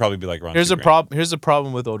price would probably be like around. Here's $2 a grand. problem. Here's the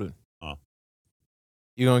problem with Haroon. Oh.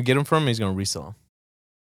 You're gonna get him from him. He's gonna resell them.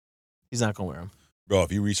 He's not gonna wear them. Bro,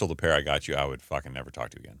 if you resold a pair I got you, I would fucking never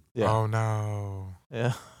talk to you again. Yeah. Oh no.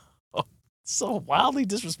 Yeah. Oh, so wildly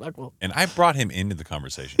disrespectful. And I brought him into the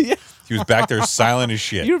conversation. Yeah. He was back there silent as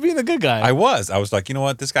shit. You were being the good guy. I was like, you know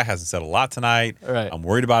what? This guy hasn't said a lot tonight. All right. I'm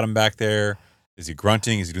worried about him back there. Is he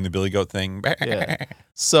grunting? Is he doing the Billy Goat thing? Yeah.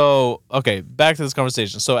 So, okay, back to this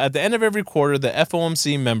conversation. So, at the end of every quarter, the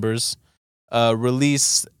FOMC members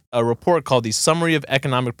release a report called the Summary of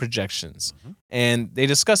Economic Projections. Mm-hmm. And they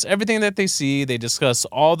discuss everything that they see. They discuss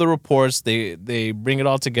all the reports. They bring it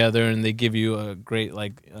all together, and they give you a great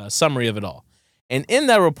summary of it all. And in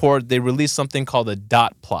that report, they release something called a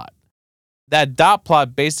dot plot. That dot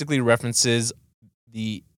plot basically references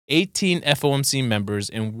the 18 FOMC members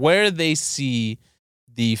and where they see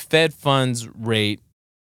the Fed funds rate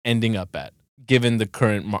ending up at, given the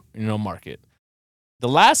current market. The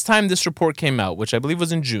last time this report came out, which I believe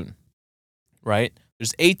was in June, right?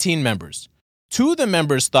 There's 18 members. 2 of the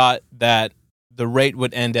members thought that the rate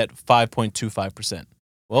would end at 5.25%.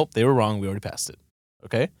 Well, they were wrong. We already passed it.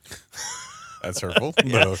 Okay? That's hurtful,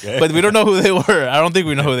 Yeah. but okay. But we don't know who they were. I don't think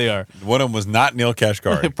we know who they are. One of them was not Neil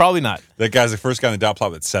Kashkari. Probably not. That guy's the first guy on the dot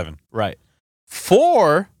plot with 7. Right.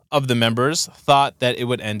 4 of the members thought that it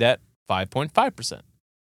would end at 5.5%,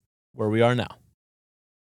 where we are now.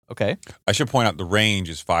 Okay. I should point out the range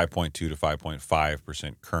is 5.2 to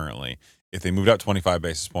 5.5% currently. If they moved up 25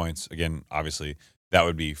 basis points, again, obviously, that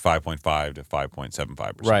would be 5.5 to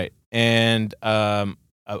 5.75%. Right. And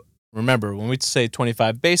remember, when we say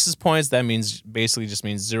 25 basis points, that means basically just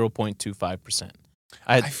means 0.25%.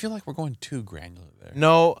 I feel like we're going too granular there.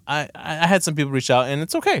 No, I had some people reach out, and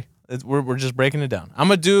it's okay. We're just breaking it down.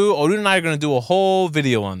 Haroon and I are going to do a whole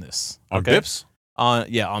video on this. On okay? BIPs? On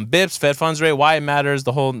BIPs, Fed funds rate, why it matters,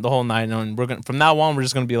 the whole nine. And we're gonna, from now on, we're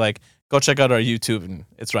just going to be like, go check out our YouTube, and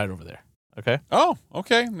it's right over there. Okay? Oh,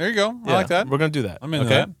 okay. There you go. I like that. We're going to do that. I'm into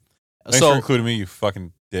okay? that. Thanks for including me, you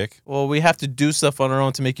fucking dick. Well, we have to do stuff on our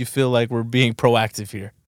own to make you feel like we're being proactive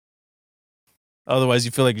here. Otherwise,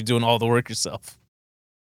 you feel like you're doing all the work yourself.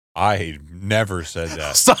 I never said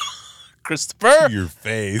that. Stop. Christopher. To your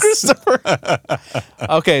face. Christopher.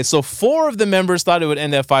 Okay, so 4 of the members thought it would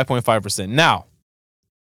end at 5.5%. Now,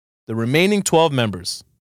 the remaining 12 members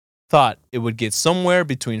thought it would get somewhere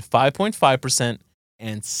between 5.5%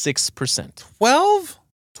 and 6%. 12?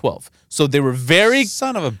 12. So they were very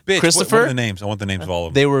Son of a bitch. Christopher? What are the names? I want the names of all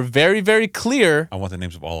of them. they were very, very clear. I want the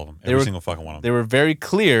names of all of them. They Every were- single fucking one of They them. were very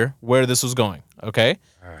clear where this was going. Okay.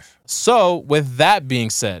 So with that being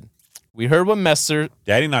said, we heard what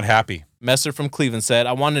Daddy not happy. Messer from Cleveland said.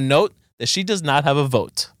 I want to note that she does not have a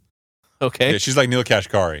vote. Okay. Yeah, she's like Neil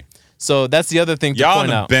Kashkari. So that's the other thing to Y'all on point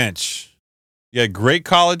the out. bench. You had great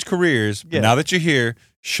college careers, but Yeah. now that you're here,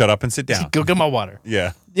 shut up and sit down. Go get my water.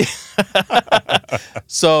 Yeah.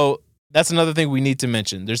 So that's another thing we need to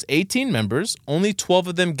mention. There's 18 members. Only 12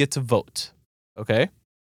 of them get to vote. Okay.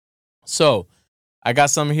 So I got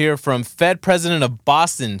some here from Fed President of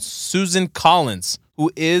Boston, Susan Collins,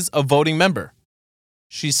 who is a voting member.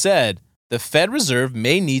 She said, the Fed Reserve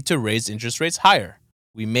may need to raise interest rates higher.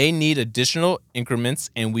 We may need additional increments,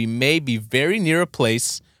 and we may be very near a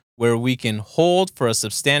place where we can hold for a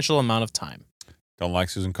substantial amount of time. Don't like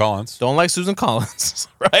Susan Collins. Don't like Susan Collins,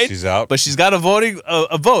 right? She's out. But she's got a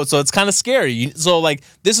vote, so it's kind of scary. So, like,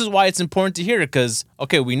 this is why it's important to hear it, because,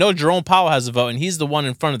 okay, we know Jerome Powell has a vote, and he's the one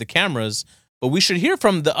in front of the cameras, but we should hear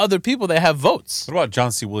from the other people that have votes. What about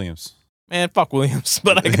John C. Williams? Man, fuck Williams.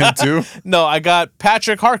 But I got, Him too? No, I got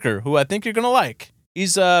Patrick Harker, who I think you're going to like.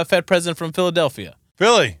 He's a Fed president from Philadelphia.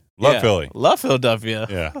 Philly. Love Yeah, Philly. Love Philadelphia.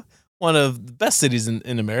 Yeah. One of the best cities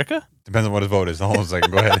in America. Depends on what his vote is. Hold on a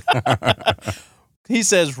second. Go ahead. He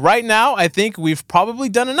says, right now, I think we've probably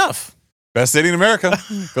done enough. Best city in America,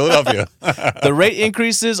 Philadelphia. The rate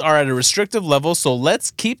increases are at a restrictive level, so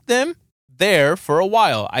let's keep them there for a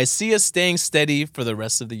while. I see us staying steady for the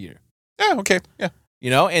rest of the year. Yeah, okay. Yeah. You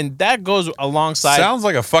know, and that goes alongside. Sounds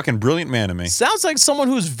like a fucking brilliant man to me. Sounds like someone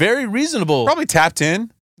who's very reasonable. Probably tapped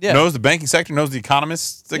in. Yeah. Knows the banking sector, knows the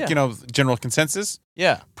economists, like, Yeah. general consensus.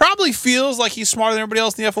 Yeah, Probably feels like he's smarter than everybody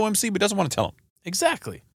else in the FOMC, but doesn't want to tell him.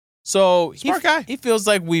 exactly. So Smart guy. He feels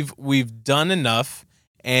like we've done enough,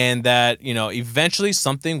 and that eventually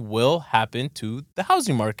something will happen to the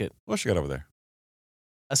housing market. What's she got over there?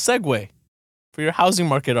 A segue for your housing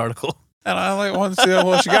market article. And I want to see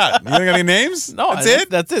what she got. You don't got any names? No, That's it?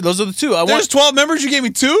 That's it. Those are the two. There's 12 members. You gave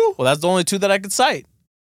me 2? Well, that's the only two that I could cite.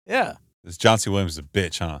 Yeah, This John C. Williams is a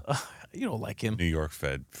bitch, huh? you don't like him. New York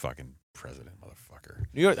Fed fucking president, motherfucker.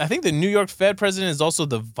 New York. I think the New York Fed president is also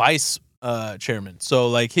the vice chairman. So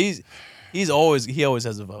like he always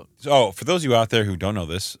has a vote. So, for those of you out there who don't know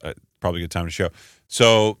this, probably a good time to show.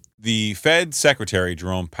 So, the Fed secretary,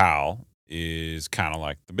 Jerome Powell, is kind of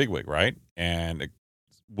like the bigwig, right? And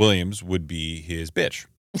Williams would be his bitch.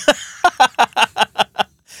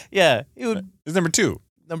 Yeah, he would. His number 2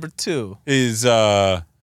 Number 2. is But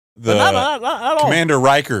not all. Commander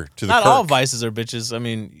Riker to the Not Kirk. all vices are bitches. I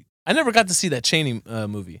mean, I never got to see that Cheney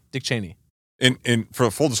movie, Dick Cheney. And for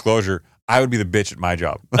full disclosure, I would be the bitch at my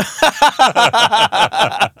job.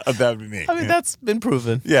 That would be me. I mean, that's been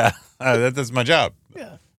proven. Yeah, that's my job.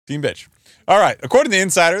 Yeah. Team bitch. All right. According to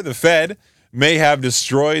Insider, the Fed may have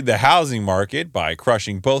destroyed the housing market by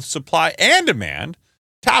crushing both supply and demand.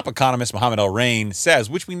 Top economist Mohammed El-Rain says,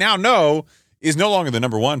 which we now know is no longer the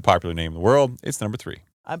number 1 popular name in the world. It's number 3.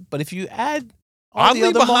 But if you add all Oddly the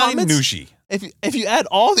other behind Mohammeds, Nushi. if you add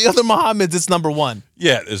all the other Mohammeds, it's number 1.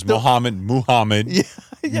 Yeah, there's Muhammad.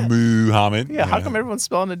 Yeah. Muhammad. Yeah. How come everyone's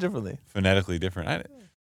spelling it differently? Phonetically different.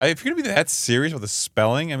 If you're going to be that serious with the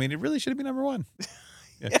spelling, I mean, it really should be number 1.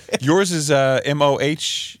 Yeah. Yours is Mohammed?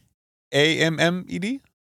 AD.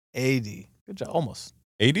 Good job. Almost.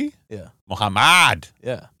 AD? Yeah. Muhammad.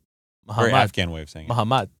 Yeah. Very Muhammad. Afghan way of saying it.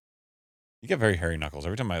 Muhammad. You get very hairy knuckles.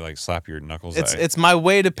 Every time I slap your knuckles, It's my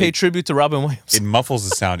way to pay tribute to Robin Williams. it muffles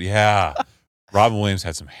the sound. Yeah. Robin Williams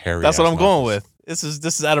had some hairy That's what ass I'm going knuckles. with.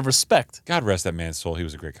 This is out of respect. God rest that man's soul. He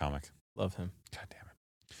was a great comic. Love him. God damn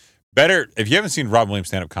it. Better, if you haven't seen Robin Williams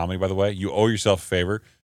stand-up comedy, by the way, you owe yourself a favor.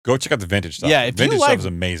 Go check out the vintage stuff. Yeah, if you vintage like- stuff is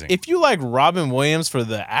amazing. If you like Robin Williams for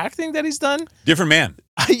the acting that he's done, Different man.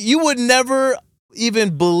 you would never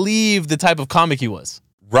even believe the type of comic he was.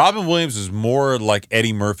 Robin Williams is more like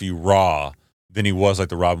Eddie Murphy raw than he was like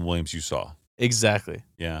the Robin Williams you saw. Exactly.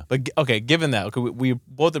 Yeah. But okay, given that, okay, we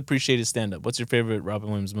both appreciate his stand-up. What's your favorite Robin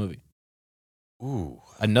Williams movie? Ooh.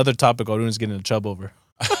 Another topic Haroon's getting a chub over.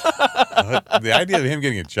 The idea of him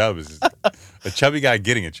getting a chub is just a chubby guy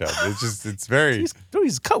getting a chub. It's very...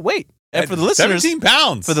 He's cut weight. And for the listeners, 17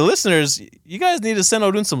 pounds. For the listeners, you guys need to send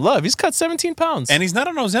Haroon some love. He's cut 17 pounds. And he's not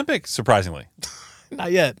on Ozempic, surprisingly.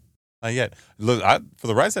 Not yet. Not yet. Look, for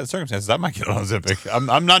the right set of circumstances, I might get on Ozempic.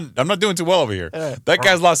 I'm not doing too well over here. That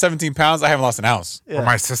guy's lost 17 pounds. I haven't lost an ounce. Yeah. Well,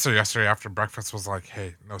 my sister yesterday after breakfast was like,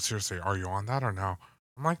 "Hey, no, seriously, are you on that or no?"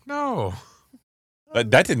 I'm like, "No."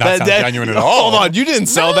 That did not sound genuine at all. Hold on, you didn't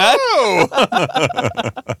sell that.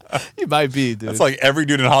 No. You might be, dude. That's like every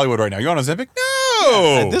dude in Hollywood right now. You on Ozempic?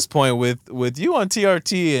 Oh, At this point, with you on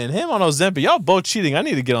TRT and him on Ozempic, y'all both cheating. I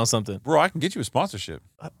need to get on something. bro, I can get you a sponsorship.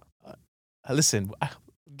 Listen,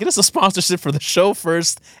 get us a sponsorship for the show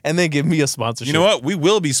first, and then give me a sponsorship. You know what? We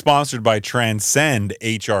will be sponsored by Transcend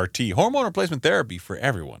HRT, hormone replacement therapy for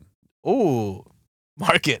everyone. Ooh,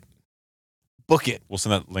 mark it. Book it. We'll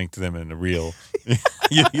send that link to them in a reel.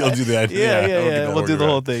 You'll do that. Yeah. We'll do the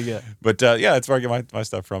whole thing, yeah. But that's where I get my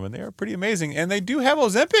stuff from, and they are pretty amazing. And they do have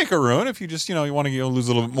Ozempic, Haroon, if you just you want to lose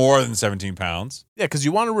a little bit more than 17 pounds. Yeah, because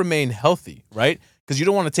you want to remain healthy, right? Because you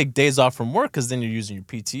don't want to take days off from work because then you're using your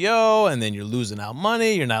PTO and then you're losing out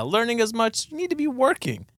money. You're not learning as much. You need to be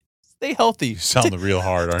working. Stay healthy. You sound real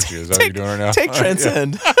hard, aren't you? Is that what you're doing right now? Take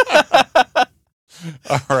Transcend.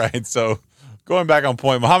 All right. So going back on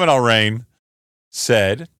point, Mohammed Al-Rain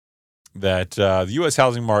said that the U.S.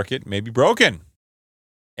 housing market may be broken.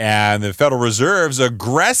 And the Federal Reserve's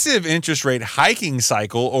aggressive interest rate hiking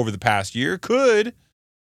cycle over the past year could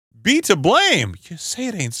be to blame. You say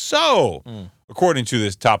it ain't so. According to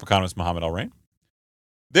this top economist, Mohammed Al-Rain.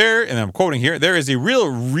 And I'm quoting here, there is a real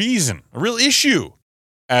reason, a real issue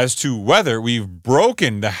as to whether we've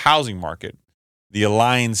broken the housing market, the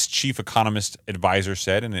Alliance chief economist advisor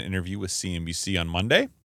said in an interview with CNBC on Monday,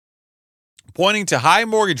 pointing to high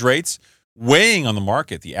mortgage rates weighing on the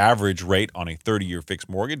market. The average rate on a 30-year fixed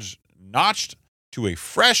mortgage notched to a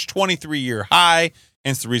fresh 23-year high,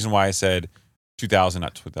 hence the reason why I said 2000,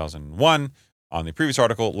 not 2001, on the previous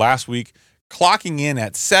article last week, clocking in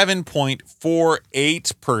at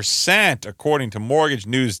 7.48%, according to Mortgage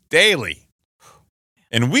News Daily.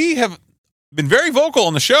 And we have been very vocal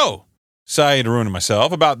on the show, Syed, Haroon, and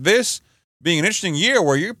myself, about this being an interesting year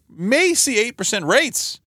where you may see 8%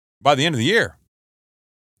 rates by the end of the year.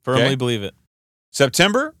 Firmly believe it.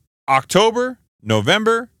 September, October,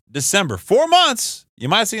 November, December. 4 months, you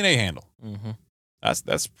might see an 8 handle. Mm-hmm. I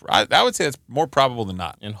would say that's more probable than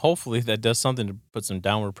not. And hopefully that does something to put some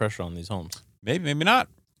downward pressure on these homes. Maybe, maybe not.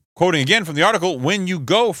 Quoting again from the article, when you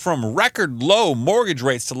go from record low mortgage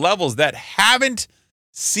rates to levels that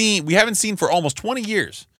we haven't seen for almost 20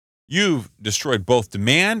 years, you've destroyed both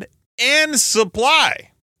demand and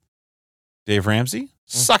supply. Dave Ramsey,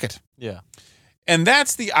 suck it. Yeah. And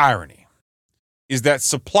that's the irony, is that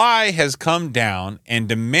supply has come down and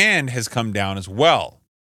demand has come down as well.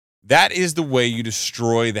 That is the way you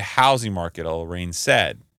destroy the housing market, Al-Rain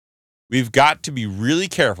said. We've got to be really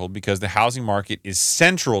careful because the housing market is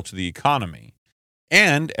central to the economy.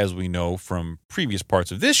 And, as we know from previous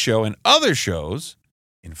parts of this show and other shows,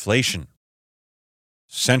 inflation.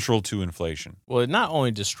 Central to inflation. Well, it not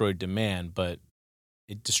only destroyed demand, but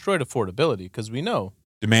it destroyed affordability because we know.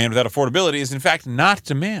 Demand without affordability is, in fact, not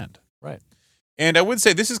demand. Right. And I would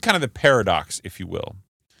say this is kind of the paradox, if you will,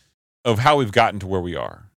 of how we've gotten to where we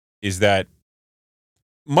are, is that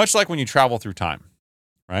much like when you travel through time,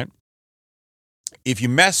 right? If you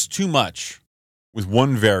mess too much with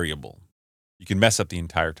one variable, you can mess up the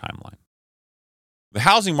entire timeline. The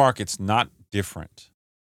housing market's not different.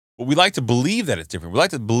 But we like to believe that it's different. We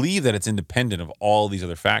like to believe that it's independent of all these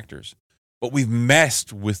other factors. But we've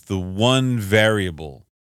messed with the one variable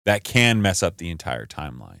that can mess up the entire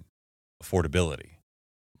timeline, affordability.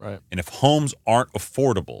 Right. And if homes aren't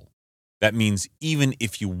affordable, that means even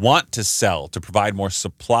if you want to sell to provide more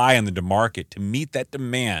supply on the market to meet that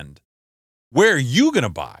demand, where are you going to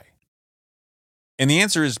buy? And the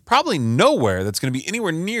answer is probably nowhere that's going to be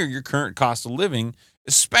anywhere near your current cost of living,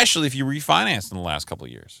 especially if you refinanced in the last couple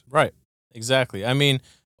of years. Right. Exactly. I mean,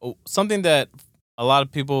 something that a lot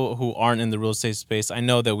of people who aren't in the real estate space, I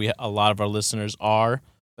know that a lot of our listeners are,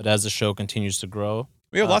 but as the show continues to grow,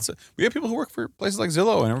 we have we have people who work for places like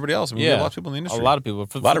Zillow and everybody else. I mean, we have a lot of people in the industry. A lot of people.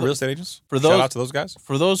 A lot of real estate agents. Shout out to those guys.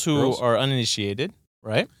 For those who are uninitiated,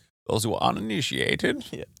 right? Those who are uninitiated.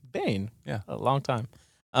 Yeah. Bane. Yeah. A long time.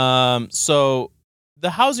 So the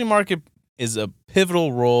housing market plays a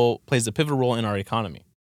pivotal role in our economy.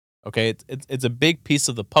 Okay. It's a big piece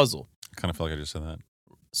of the puzzle. I kind of feel like I just said that.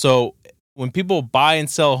 So when people buy and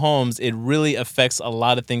sell homes, it really affects a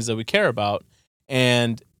lot of things that we care about.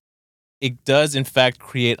 And it does, in fact,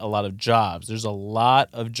 create a lot of jobs. There's a lot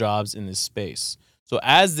of jobs in this space. So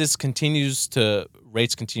as rates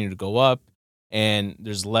continue to go up and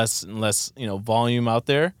there's less and less, volume out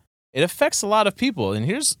there, it affects a lot of people. And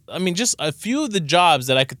just a few of the jobs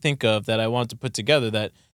that I could think of that I want to put together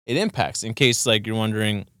that it impacts in case like you're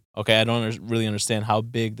wondering, okay, I don't really understand how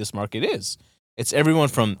big this market is. It's everyone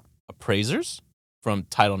from appraisers, from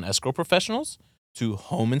title and escrow professionals, to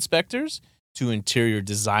home inspectors, to interior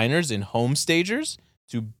designers and home stagers,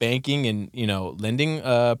 to banking and lending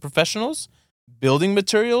professionals, building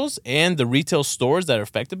materials, and the retail stores that are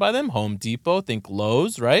affected by them. Home Depot, think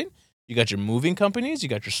Lowe's, right? You got your moving companies. You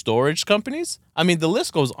got your storage companies. I mean, the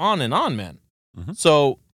list goes on and on, man. Mhm.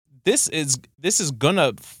 So this is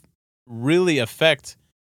gonna really affect,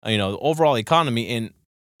 the overall economy. And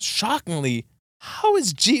shockingly, how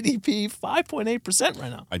is GDP 5.8% right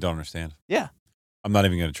now? I don't understand. Yeah. I'm not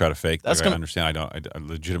even going to try to fake. That's I gonna- understand. I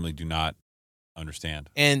legitimately do not understand.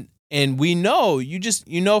 And we know,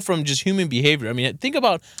 from just human behavior. I mean, think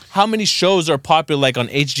about how many shows are popular, like on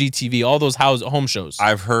HGTV, all those home shows.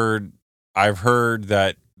 I've heard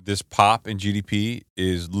that this pop in GDP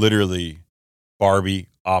is literally Barbie,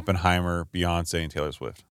 Oppenheimer, Beyonce, and Taylor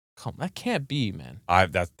Swift. Come, that can't be, man.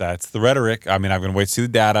 That's the rhetoric. I mean, I'm going to wait to see the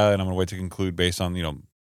data, and I'm going to wait to conclude based on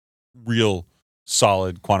real,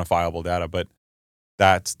 solid, quantifiable data. But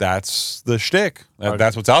that's the shtick.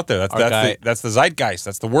 That's what's out there. That's the zeitgeist.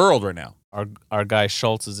 That's the world right now. Our guy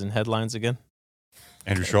Schultz is in headlines again.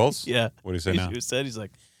 Andrew Schultz. Yeah. What do you say now? He said, he's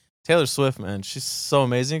like, Taylor Swift, man, she's so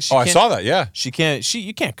amazing. I saw that. Yeah. You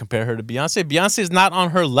can't compare her to Beyonce. Beyonce's not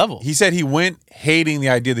on her level. He said he went hating the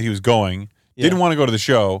idea that he was going. Yeah. Didn't want to go to the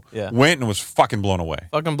show. Yeah. Went and was fucking blown away.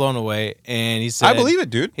 Fucking blown away. And he said, I believe it,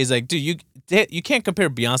 dude. He's like, dude, you can't compare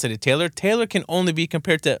Beyonce to Taylor. Taylor can only be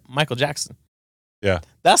compared to Michael Jackson. Yeah.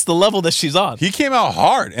 That's the level that she's on. He came out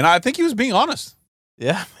hard, and I think he was being honest.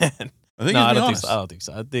 Yeah, man. I think I he was being don't think honest. so. I don't think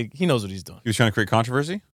so. I think he knows what he's doing. He was trying to create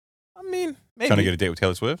controversy? I mean, maybe. Trying to get a date with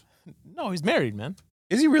Taylor Swift? No, he's married, man.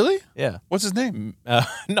 Is he really? Yeah. What's his name?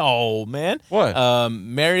 No, man. What?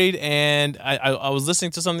 Married, and I was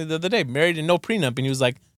listening to something the other day. Married and no prenup, and he was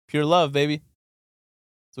like, pure love, baby.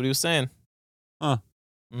 That's what he was saying. Huh.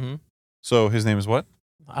 Mm-hmm. So his name is what?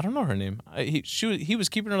 I don't know her name. He was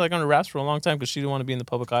keeping her like under wraps for a long time because she didn't want to be in the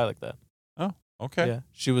public eye like that. Oh, okay. Yeah.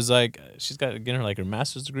 She was like, she's got getting her like her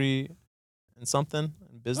master's degree in something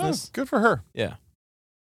in business. Oh, good for her. Yeah.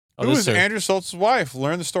 Who is Andrew Schultz's wife?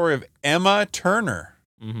 Learn the story of Emma Turner.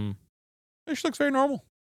 Mm-hmm. She looks very normal.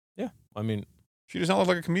 Yeah. I mean, she does not look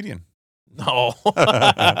like a comedian. No.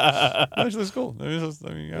 No, she looks cool.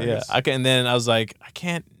 Yeah. And then I was like, I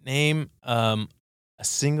can't name a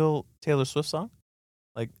single Taylor Swift song.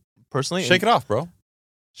 Like, personally. Shake it off, bro.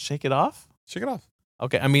 Shake it off? Shake it off.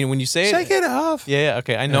 Okay. I mean, when you say Shake it off. Yeah.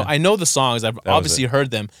 Okay. I know. Yeah. I know the songs. I've was obviously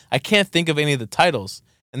heard them. I can't think of any of the titles.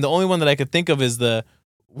 And the only one that I could think of is the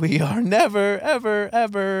 "We Are Never, Ever,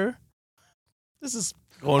 Ever." This is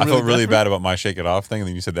going. I felt really bad about my shake it off thing, and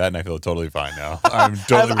then you said that, and I feel totally fine now. I'm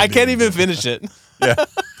totally. I can't even finish it. Yeah.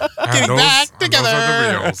 And back Those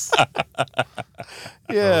are the reels.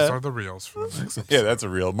 Yeah. Those are the reels for the next episode. Yeah, that's a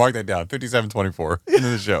real. Mark that down. 5724 into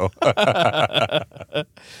the show.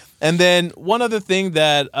 And then one other thing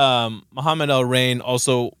that Mohammed Al Rain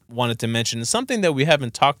also wanted to mention is something that we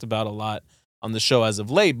haven't talked about a lot on the show as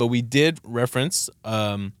of late, but we did reference,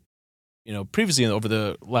 previously over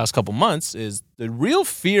the last couple months, is the real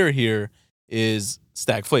fear here is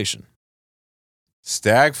stagflation.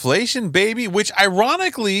 Stagflation, baby, which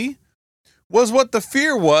ironically was what the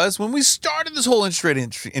fear was when we started this whole interest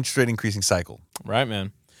rate increasing cycle. Right,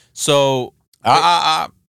 man. So,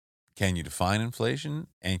 can you define inflation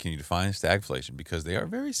and can you define stagflation? Because they are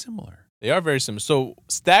very similar. They are very similar. So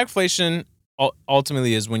stagflation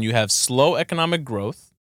ultimately is when you have slow economic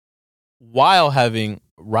growth while having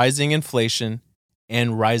rising inflation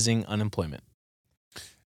and rising unemployment.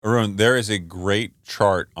 Haroon, there is a great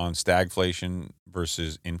chart on stagflation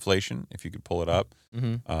versus inflation. If you could pull it up,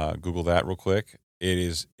 Google that real quick. It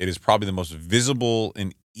is probably the most visible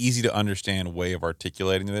and easy to understand way of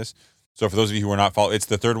articulating this. So for those of you who are not following, it's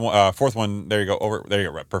the fourth one. There you go. There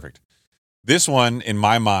you go. Perfect. This one, in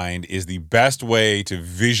my mind, is the best way to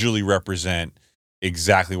visually represent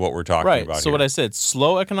exactly what we're talking about. So here. what I said: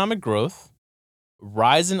 slow economic growth,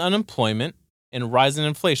 rise in unemployment, and rise in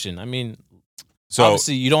inflation. I mean, so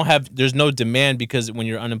obviously there's no demand because when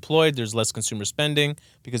you're unemployed, there's less consumer spending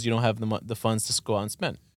because you don't have the funds to go out and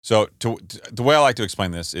spend. So the way I like to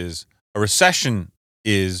explain this is a recession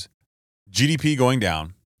is GDP going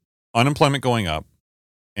down, unemployment going up,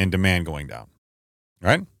 and demand going down,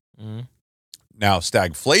 right? Mm-hmm. Now,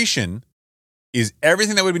 stagflation is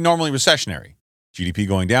everything that would be normally recessionary. GDP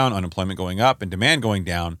going down, unemployment going up, and demand going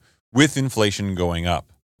down with inflation going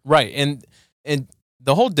up. Right. And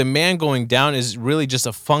the whole demand going down is really just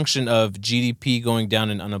a function of GDP going down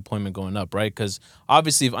and unemployment going up, right? Because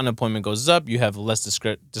obviously if unemployment goes up, you have less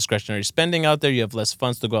discretionary spending out there. You have less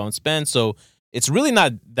funds to go out and spend. So it's really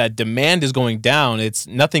not that demand is going down. It's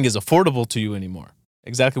nothing is affordable to you anymore.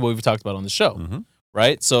 Exactly what we've talked about on the show,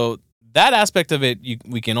 right? So that aspect of it,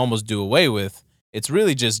 we can almost do away with. It's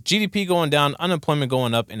really just GDP going down, unemployment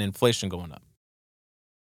going up, and inflation going up.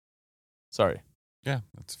 Sorry. Yeah,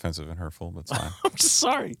 that's offensive and hurtful, but it's fine. I'm just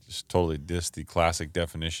sorry. Just totally diss the classic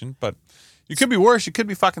definition. But you could be worse. You could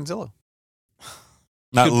be fucking Zillow.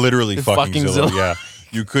 Not literally fucking Zillow. Yeah.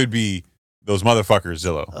 You could be those motherfuckers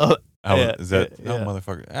Zillow. Is that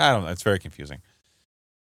motherfucker? I don't know. It's very confusing.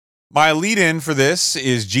 My lead-in for this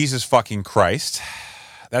is Jesus fucking Christ.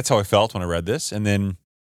 That's how I felt when I read this. And then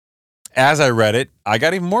as I read it, I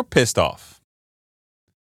got even more pissed off.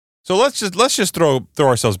 So let's just throw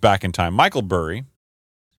ourselves back in time. Michael Burry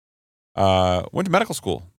went to medical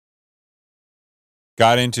school,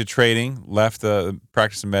 got into trading, left the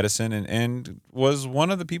practice of medicine, and was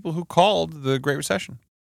one of the people who called the Great Recession.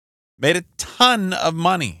 Made a ton of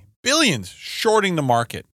money, billions, shorting the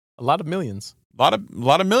market. A lot of millions. A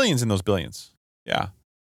lot of millions in those billions. Yeah.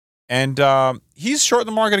 And he's shorting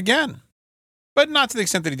the market again, but not to the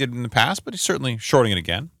extent that he did in the past, but he's certainly shorting it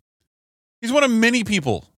again. He's one of many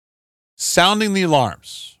people sounding the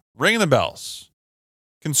alarms, ringing the bells,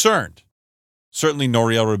 concerned. Certainly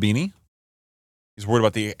Nouriel Roubini. He's worried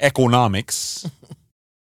about the economics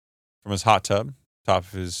from his hot tub, top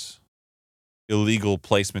of his illegal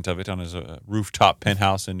placement of it on his rooftop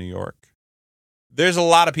penthouse in New York. There's a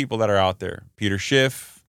lot of people that are out there. Peter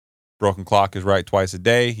Schiff, broken clock is right twice a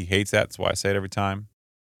day. He hates that. That's why I say it every time.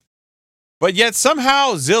 But yet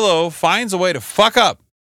somehow Zillow finds a way to fuck up,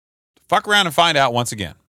 fuck around and find out once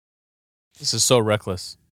again. This is so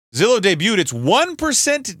reckless. Zillow debuted its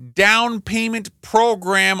 1% down payment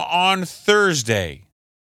program on Thursday,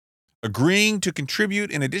 agreeing to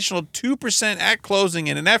contribute an additional 2% at closing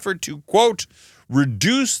in an effort to, quote,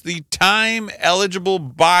 reduce the time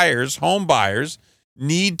eligible home buyers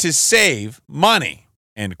need to save money,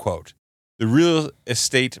 end quote. The real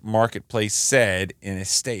estate marketplace said in a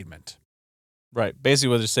statement. Right. Basically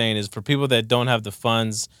what they're saying is for people that don't have the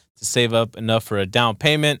funds to save up enough for a down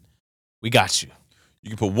payment, we got you. You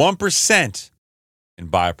can put 1%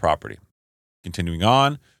 and buy a property. Continuing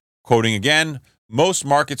on, quoting again, most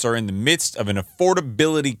markets are in the midst of an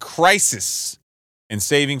affordability crisis, and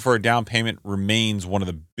saving for a down payment remains one of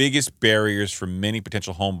the biggest barriers for many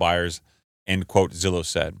potential home buyers, end quote, Zillow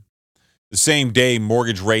said. The same day,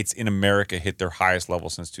 mortgage rates in America hit their highest level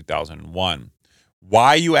since 2001.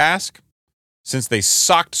 Why, you ask? Since they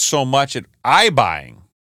sucked so much at iBuying.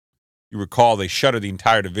 You recall they shuttered the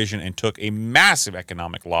entire division and took a massive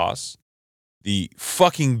economic loss. The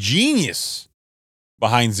fucking genius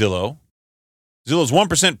behind Zillow. Zillow's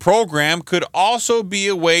 1% program could also be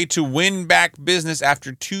a way to win back business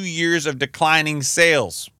after 2 years of declining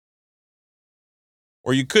sales.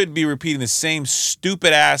 Or you could be repeating the same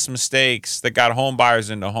stupid-ass mistakes that got home buyers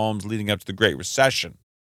into homes leading up to the Great Recession.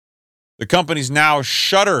 The company's now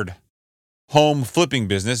shuttered home flipping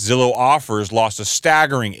business, Zillow Offers, lost a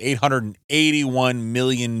staggering $881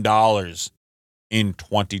 million in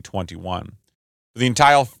 2021. For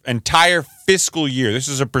the entire fiscal year, this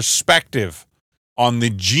is a perspective on the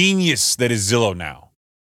genius that is Zillow now.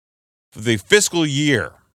 For the fiscal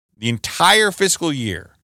year, the entire fiscal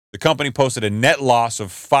year, the company posted a net loss of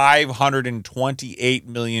 $528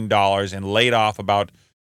 million and laid off about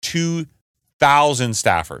 2,000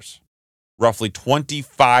 staffers. Roughly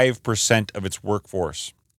 25% of its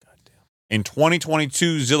workforce. Goddamn. In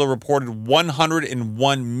 2022, Zillow reported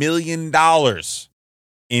 $101 million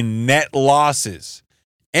in net losses.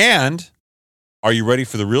 And, are you ready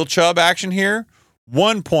for the real Chubb action here?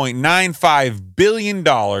 $1.95 billion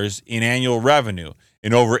in annual revenue,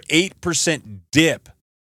 an over 8% dip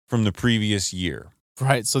from the previous year.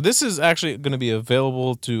 Right. So this is actually going to be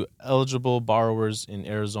available to eligible borrowers in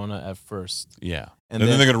Arizona at first. Yeah. And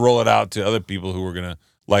then they're going to roll it out to other people who are going to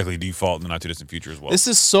likely default in the not too distant future as well. This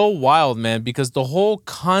is so wild, man, because the whole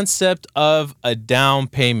concept of a down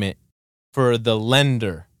payment for the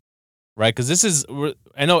lender, right? Because this is,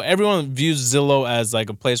 I know everyone views Zillow as like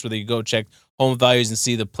a place where they go check home values and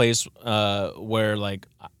see the place where like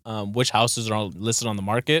which houses are listed on the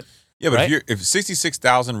market. Yeah, but right? if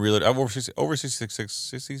 66,000 realtors, over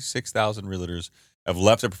 66,000 realtors have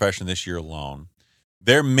left their profession this year alone,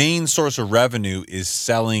 their main source of revenue is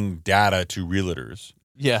selling data to realtors.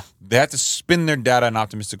 Yeah. They have to spin their data in an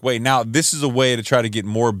optimistic way. Now, this is a way to try to get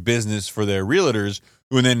more business for their realtors,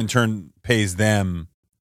 who then in turn pays them.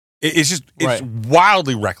 It's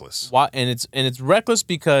wildly reckless. And it's reckless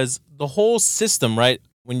because the whole system, right?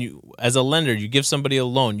 When you, as a lender, you give somebody a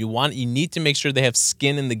loan, you need to make sure they have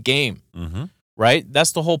skin in the game, right?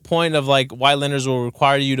 That's the whole point of like why lenders will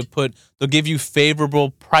require you to they'll give you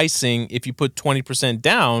favorable pricing if you put 20%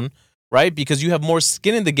 down, right? Because you have more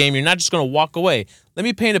skin in the game. You're not just going to walk away. Let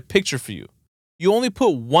me paint a picture for you. You only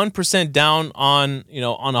put 1% down on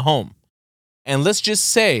a home. And let's just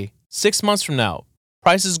say 6 months from now,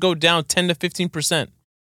 prices go down 10 to 15%.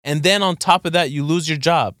 And then on top of that, you lose your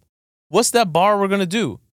job. What's that borrower going to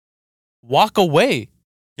do? Walk away.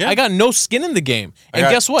 Yeah. I got no skin in the game. And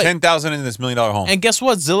guess what? $10,000 in this $1 million home. And guess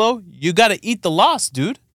what, Zillow? You got to eat the loss,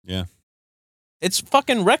 dude. Yeah. It's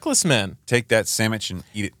fucking reckless, man. Take that sandwich and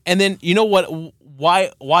eat it. And then you know what?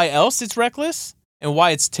 Why else it's reckless and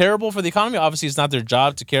why it's terrible for the economy? Obviously, it's not their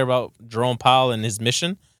job to care about Jerome Powell and his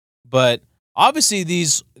mission. But obviously,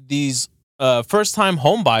 these first-time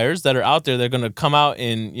home buyers that are out there, they're going to come out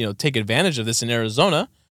and take advantage of this in Arizona.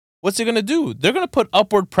 What's it going to do? They're going to put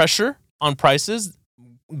upward pressure on prices,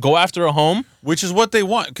 go after a home. Which is what they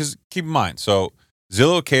want. Because keep in mind, so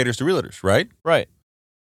Zillow caters to realtors, right? Right.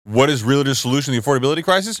 What is realtors' solution to the affordability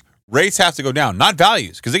crisis? Rates have to go down, not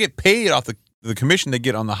values, because they get paid off the commission they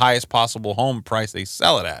get on the highest possible home price they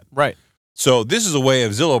sell it at. Right. So this is a way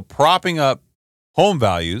of Zillow propping up home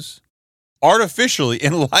values artificially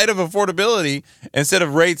in light of affordability instead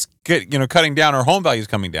of rates cutting down or home values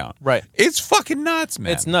coming down. Right. It's fucking nuts,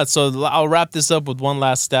 man. It's nuts. So I'll wrap this up with one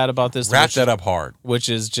last stat about this. Wrap that up hard. Which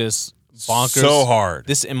is just bonkers. So hard.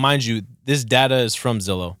 And mind you, this data is from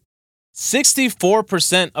Zillow.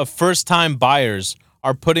 64% of first-time buyers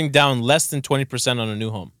are putting down less than 20% on a new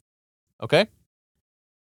home. Okay?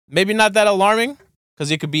 Maybe not that alarming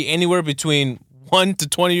because it could be anywhere between 1 to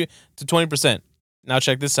 20%. Now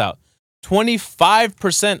check this out.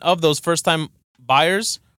 25% of those first-time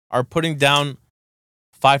buyers are putting down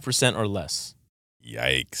 5% or less.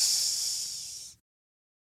 Yikes.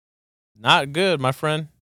 Not good, my friend.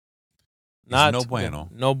 Not no bueno.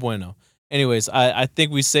 Good. No bueno. Anyways, I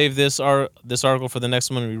think we save this article for the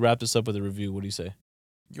next one and we wrap this up with a review. What do you say?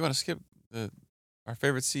 You want to skip our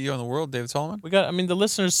favorite CEO in the world, David Solomon? The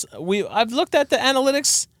listeners, I've looked at the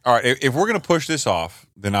analytics. All right, if we're going to push this off,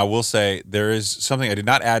 then I will say there is something I did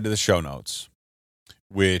not add to the show notes,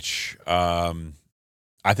 which I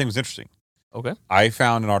think was interesting. Okay. I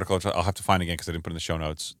found an article, which I'll have to find again because I didn't put it in the show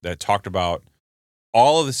notes, that talked about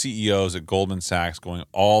all of the CEOs at Goldman Sachs going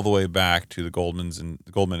all the way back to the Goldman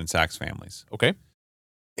and Sachs families. Okay.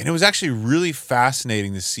 And it was actually really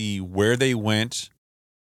fascinating to see where they went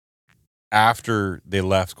after they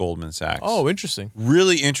left Goldman Sachs. Oh, interesting.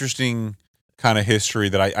 Really interesting kind of history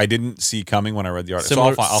that I didn't see coming when I read the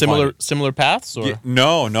article. Similar paths? Or? Yeah,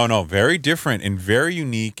 no. Very different and very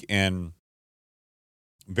unique and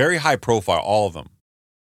very high profile, all of them.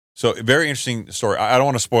 So very interesting story. I don't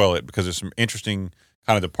want to spoil it because there's some interesting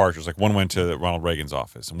kind of departures. Like one went to Ronald Reagan's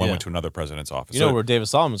office and one went to another president's office. You know where David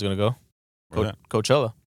Solomon's going to go?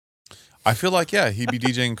 Coachella. I feel like, he'd be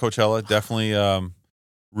DJing Coachella. Definitely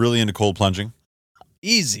really into cold plunging.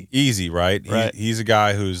 Easy, right? Right. He's a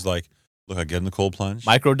guy who's like, look, I get in the cold plunge.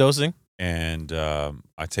 Microdosing. And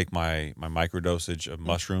I take my microdosage of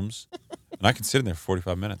mushrooms and I can sit in there for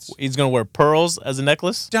 45 minutes. He's going to wear pearls as a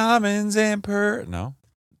necklace? Diamonds and pearls. No.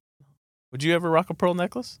 Would you ever rock a pearl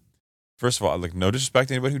necklace? First of all, like, no disrespect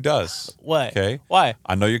to anybody who does. What? Okay. Why?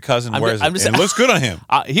 I know your cousin wears it, and it looks good on him.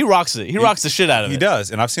 He rocks it. He rocks the shit out of it. He does,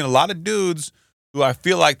 and I've seen a lot of dudes who I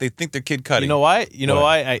feel like they think they're Kid Cudi. You know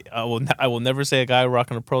why? I will never say a guy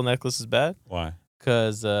rocking a pearl necklace is bad. Why?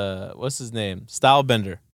 Because what's his name?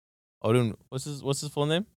 Stylebender. Odun. What's his full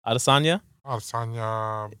name? Adesanya.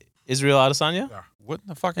 Israel Adesanya. Yeah. What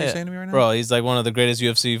the fuck are you saying to me right now? Bro, he's like one of the greatest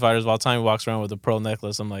UFC fighters of all time. He walks around with a pearl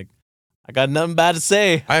necklace. I'm like, I got nothing bad to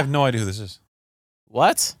say. I have no idea who this is.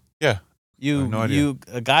 What? Yeah. You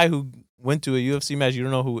a guy who went to a UFC match, you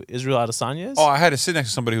don't know who Israel Adesanya is? Oh, I had to sit next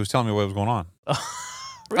to somebody who was telling me what was going on.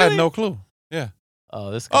 Really? I had no clue. Yeah.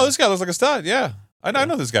 Oh, this guy looks like a stud. Yeah. I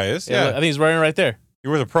know who this guy is. Yeah. I think he's wearing it right there. He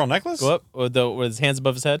wears a pearl necklace? Go up with his hands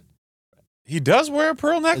above his head. He does wear a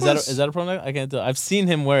pearl necklace? Is that a pearl necklace? I can't tell. I've seen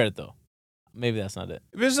him wear it though. Maybe that's not it.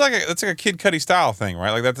 It's like a Kid Cudi style thing,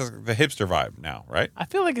 right? Like that's the hipster vibe now, right? I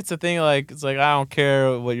feel like it's a thing it's like I don't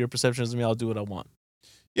care what your perception is of me, I'll do what I want.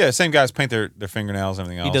 Yeah, same guys paint their fingernails and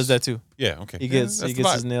everything else. He does that too. Yeah, okay. He gets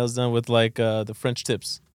his nails done with like the French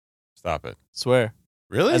tips. Stop it. Swear.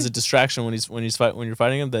 Really? As a distraction when you're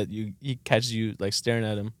fighting him, that he catches you like staring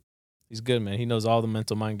at him. He's good, man. He knows all the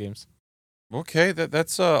mental mind games. Okay,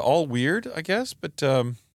 that's all weird, I guess. But I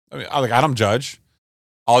mean, I don't judge.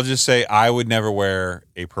 I'll just say I would never wear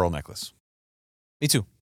a pearl necklace. Me too.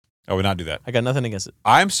 I would not do that. I got nothing against it.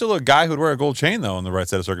 I'm still a guy who'd wear a gold chain though, in the right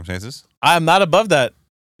set of circumstances. I'm not above that.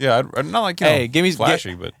 Yeah, I'm not like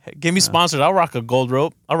flashy, but give me sponsored. I'll rock a gold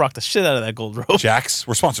rope. I'll rock the shit out of that gold rope. Jax.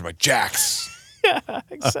 We're sponsored by Jax. Yeah,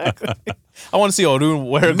 exactly. I want to see Haroon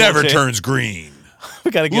wear a gold Never chain. turns green.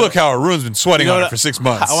 We gotta Look how Haroon's been sweating on it for 6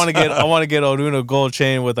 months. I want to get Haroon a gold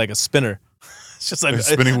chain with like a spinner. It's just like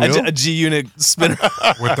spinning wheel? a G unit spinner.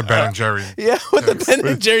 With the Ben and Jerry. Yeah, with the Ben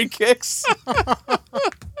and Jerry kicks. We're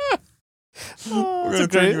gonna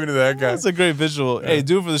turn you into that guy. That's a great visual. Hey,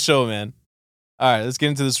 do it for the show, man. All right, let's get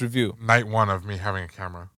into this review. Night one of me having a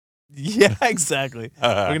camera. Yeah, exactly.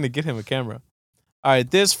 We're gonna get him a camera. All right,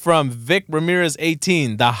 this from Vic Ramirez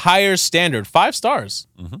 18, The Higher Standard, 5 stars.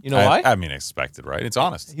 Mm-hmm. You know why? I mean, expected, right? It's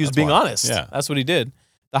honest. He was That's being why. honest. Yeah. That's what he did.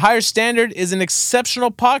 The Higher Standard is an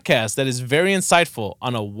exceptional podcast that is very insightful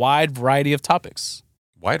on a wide variety of topics.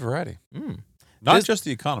 Wide variety. Mm. Not This- just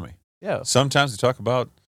the economy. Yeah. Sometimes we talk about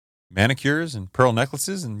manicures and pearl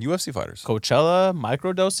necklaces and UFC fighters. Coachella,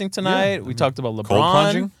 microdosing tonight. Yeah. We talked about LeBron. Cold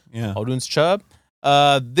plunging. Yeah. Haroon's Chubb.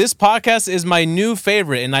 This podcast is my new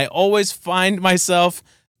favorite, and I always find myself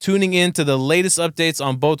tuning in to the latest updates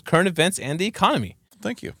on both current events and the economy.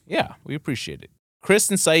 Thank you. Yeah, we appreciate it. Chris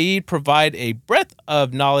and Saeed provide a breadth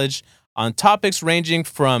of knowledge on topics ranging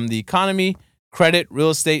from the economy, credit,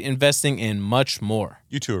 real estate, investing, and much more.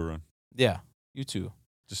 You too, Haroon. Yeah, you too.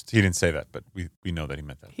 Just he didn't say that, but we know that he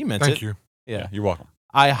meant that. He meant it. Thank you. Yeah. You're welcome.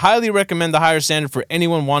 I highly recommend The Higher Standard for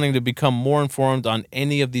anyone wanting to become more informed on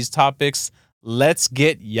any of these topics. Let's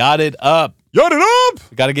get yachted up. Yada up!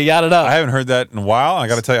 We got to get yachted up. I haven't heard that in a while. I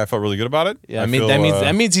got to tell you, I felt really good about it. Yeah, I mean feel,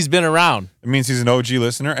 that means he's been around. it means he's an OG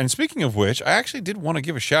listener. And speaking of which, I actually did want to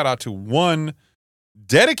give a shout out to one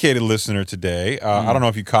dedicated listener today. I don't know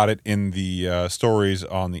if you caught it in the stories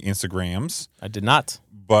on the Instagrams, I did not.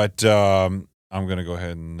 but I'm going to go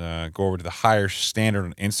ahead and go over to the Higher Standard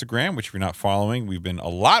on Instagram, which if you're not following, we've been a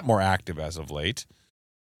lot more active as of late.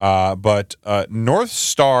 But North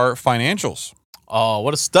Star Financials. Oh,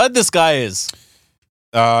 what a stud this guy is.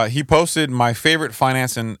 He posted my favorite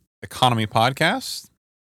finance and economy podcast.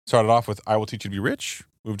 Started off with I Will Teach You to Be Rich.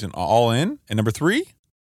 Moved in All In. And number 3,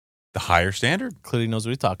 The Higher Standard. Clearly knows what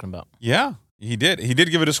he's talking about. Yeah, he did. He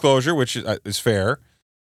did give a disclosure, which is fair.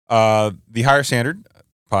 The Higher Standard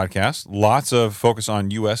podcast, lots of focus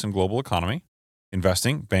on U.S. and global economy,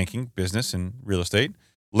 investing, banking, business, and real estate.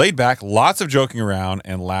 Laid back, lots of joking around,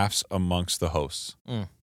 and laughs amongst the hosts. Mm.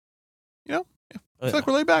 You know, I feel like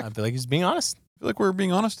we're laid back. I feel like he's being honest. I feel like we're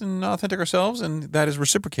being honest and authentic ourselves, and that is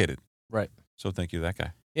reciprocated. Right. So thank you to that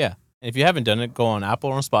guy. Yeah. And if you haven't done it, go on Apple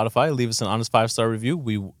or on Spotify. Leave us an honest 5-star review.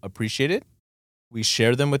 We appreciate it. We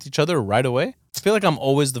share them with each other right away. I feel like I'm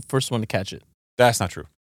always the first one to catch it. That's not true.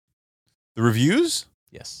 The reviews?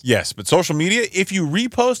 Yes. Yes, but social media, if you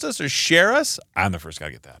repost us or share us, I'm the first guy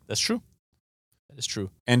to get that. That's true. That is true.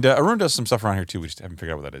 And Arun does some stuff around here, too. We just haven't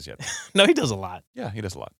figured out what that is yet. No, he does a lot. Yeah, he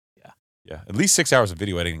does a lot. Yeah. Yeah, at least 6 hours of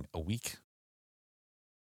video editing a week.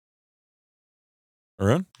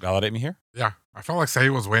 Arun, validate me here. Yeah. I felt like Saeed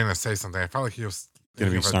was waiting to say something. I felt like he was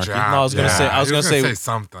Gonna be thinking of a snarky? jab. No, I was gonna say- I was he gonna say-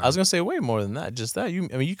 something. I was gonna say way more than that. Just that. You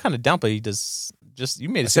kind of downplay. He does. Just you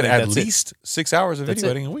made I it said seem like at that's it. least 6 hours of That's video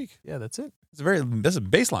it. editing a week. Yeah, that's it. That's a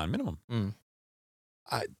baseline minimum. Mm.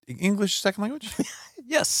 English second language?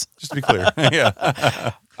 Yes. Just to be clear.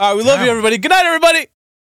 Yeah. All right. We love you, Damn. everybody. Good night, everybody.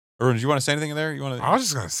 Arun, did you want to say anything in there? You want to? I was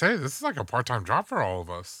just gonna say this is like a part-time job for all of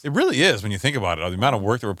us. It really is when you think about it. The amount of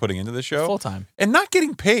work that we're putting into this show Full time. and not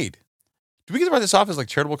getting paid. Do we get to write this off as like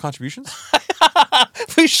charitable contributions?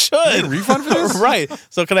 We You should. get a refund for this? Right.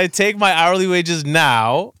 So can I take my hourly wages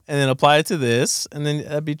now and then apply it to this, and then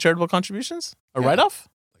that'd be charitable contributions? A Yeah. write-off?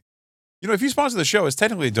 You know, if you sponsor the show, it's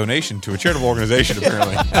technically a donation to a charitable organization,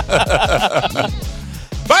 apparently.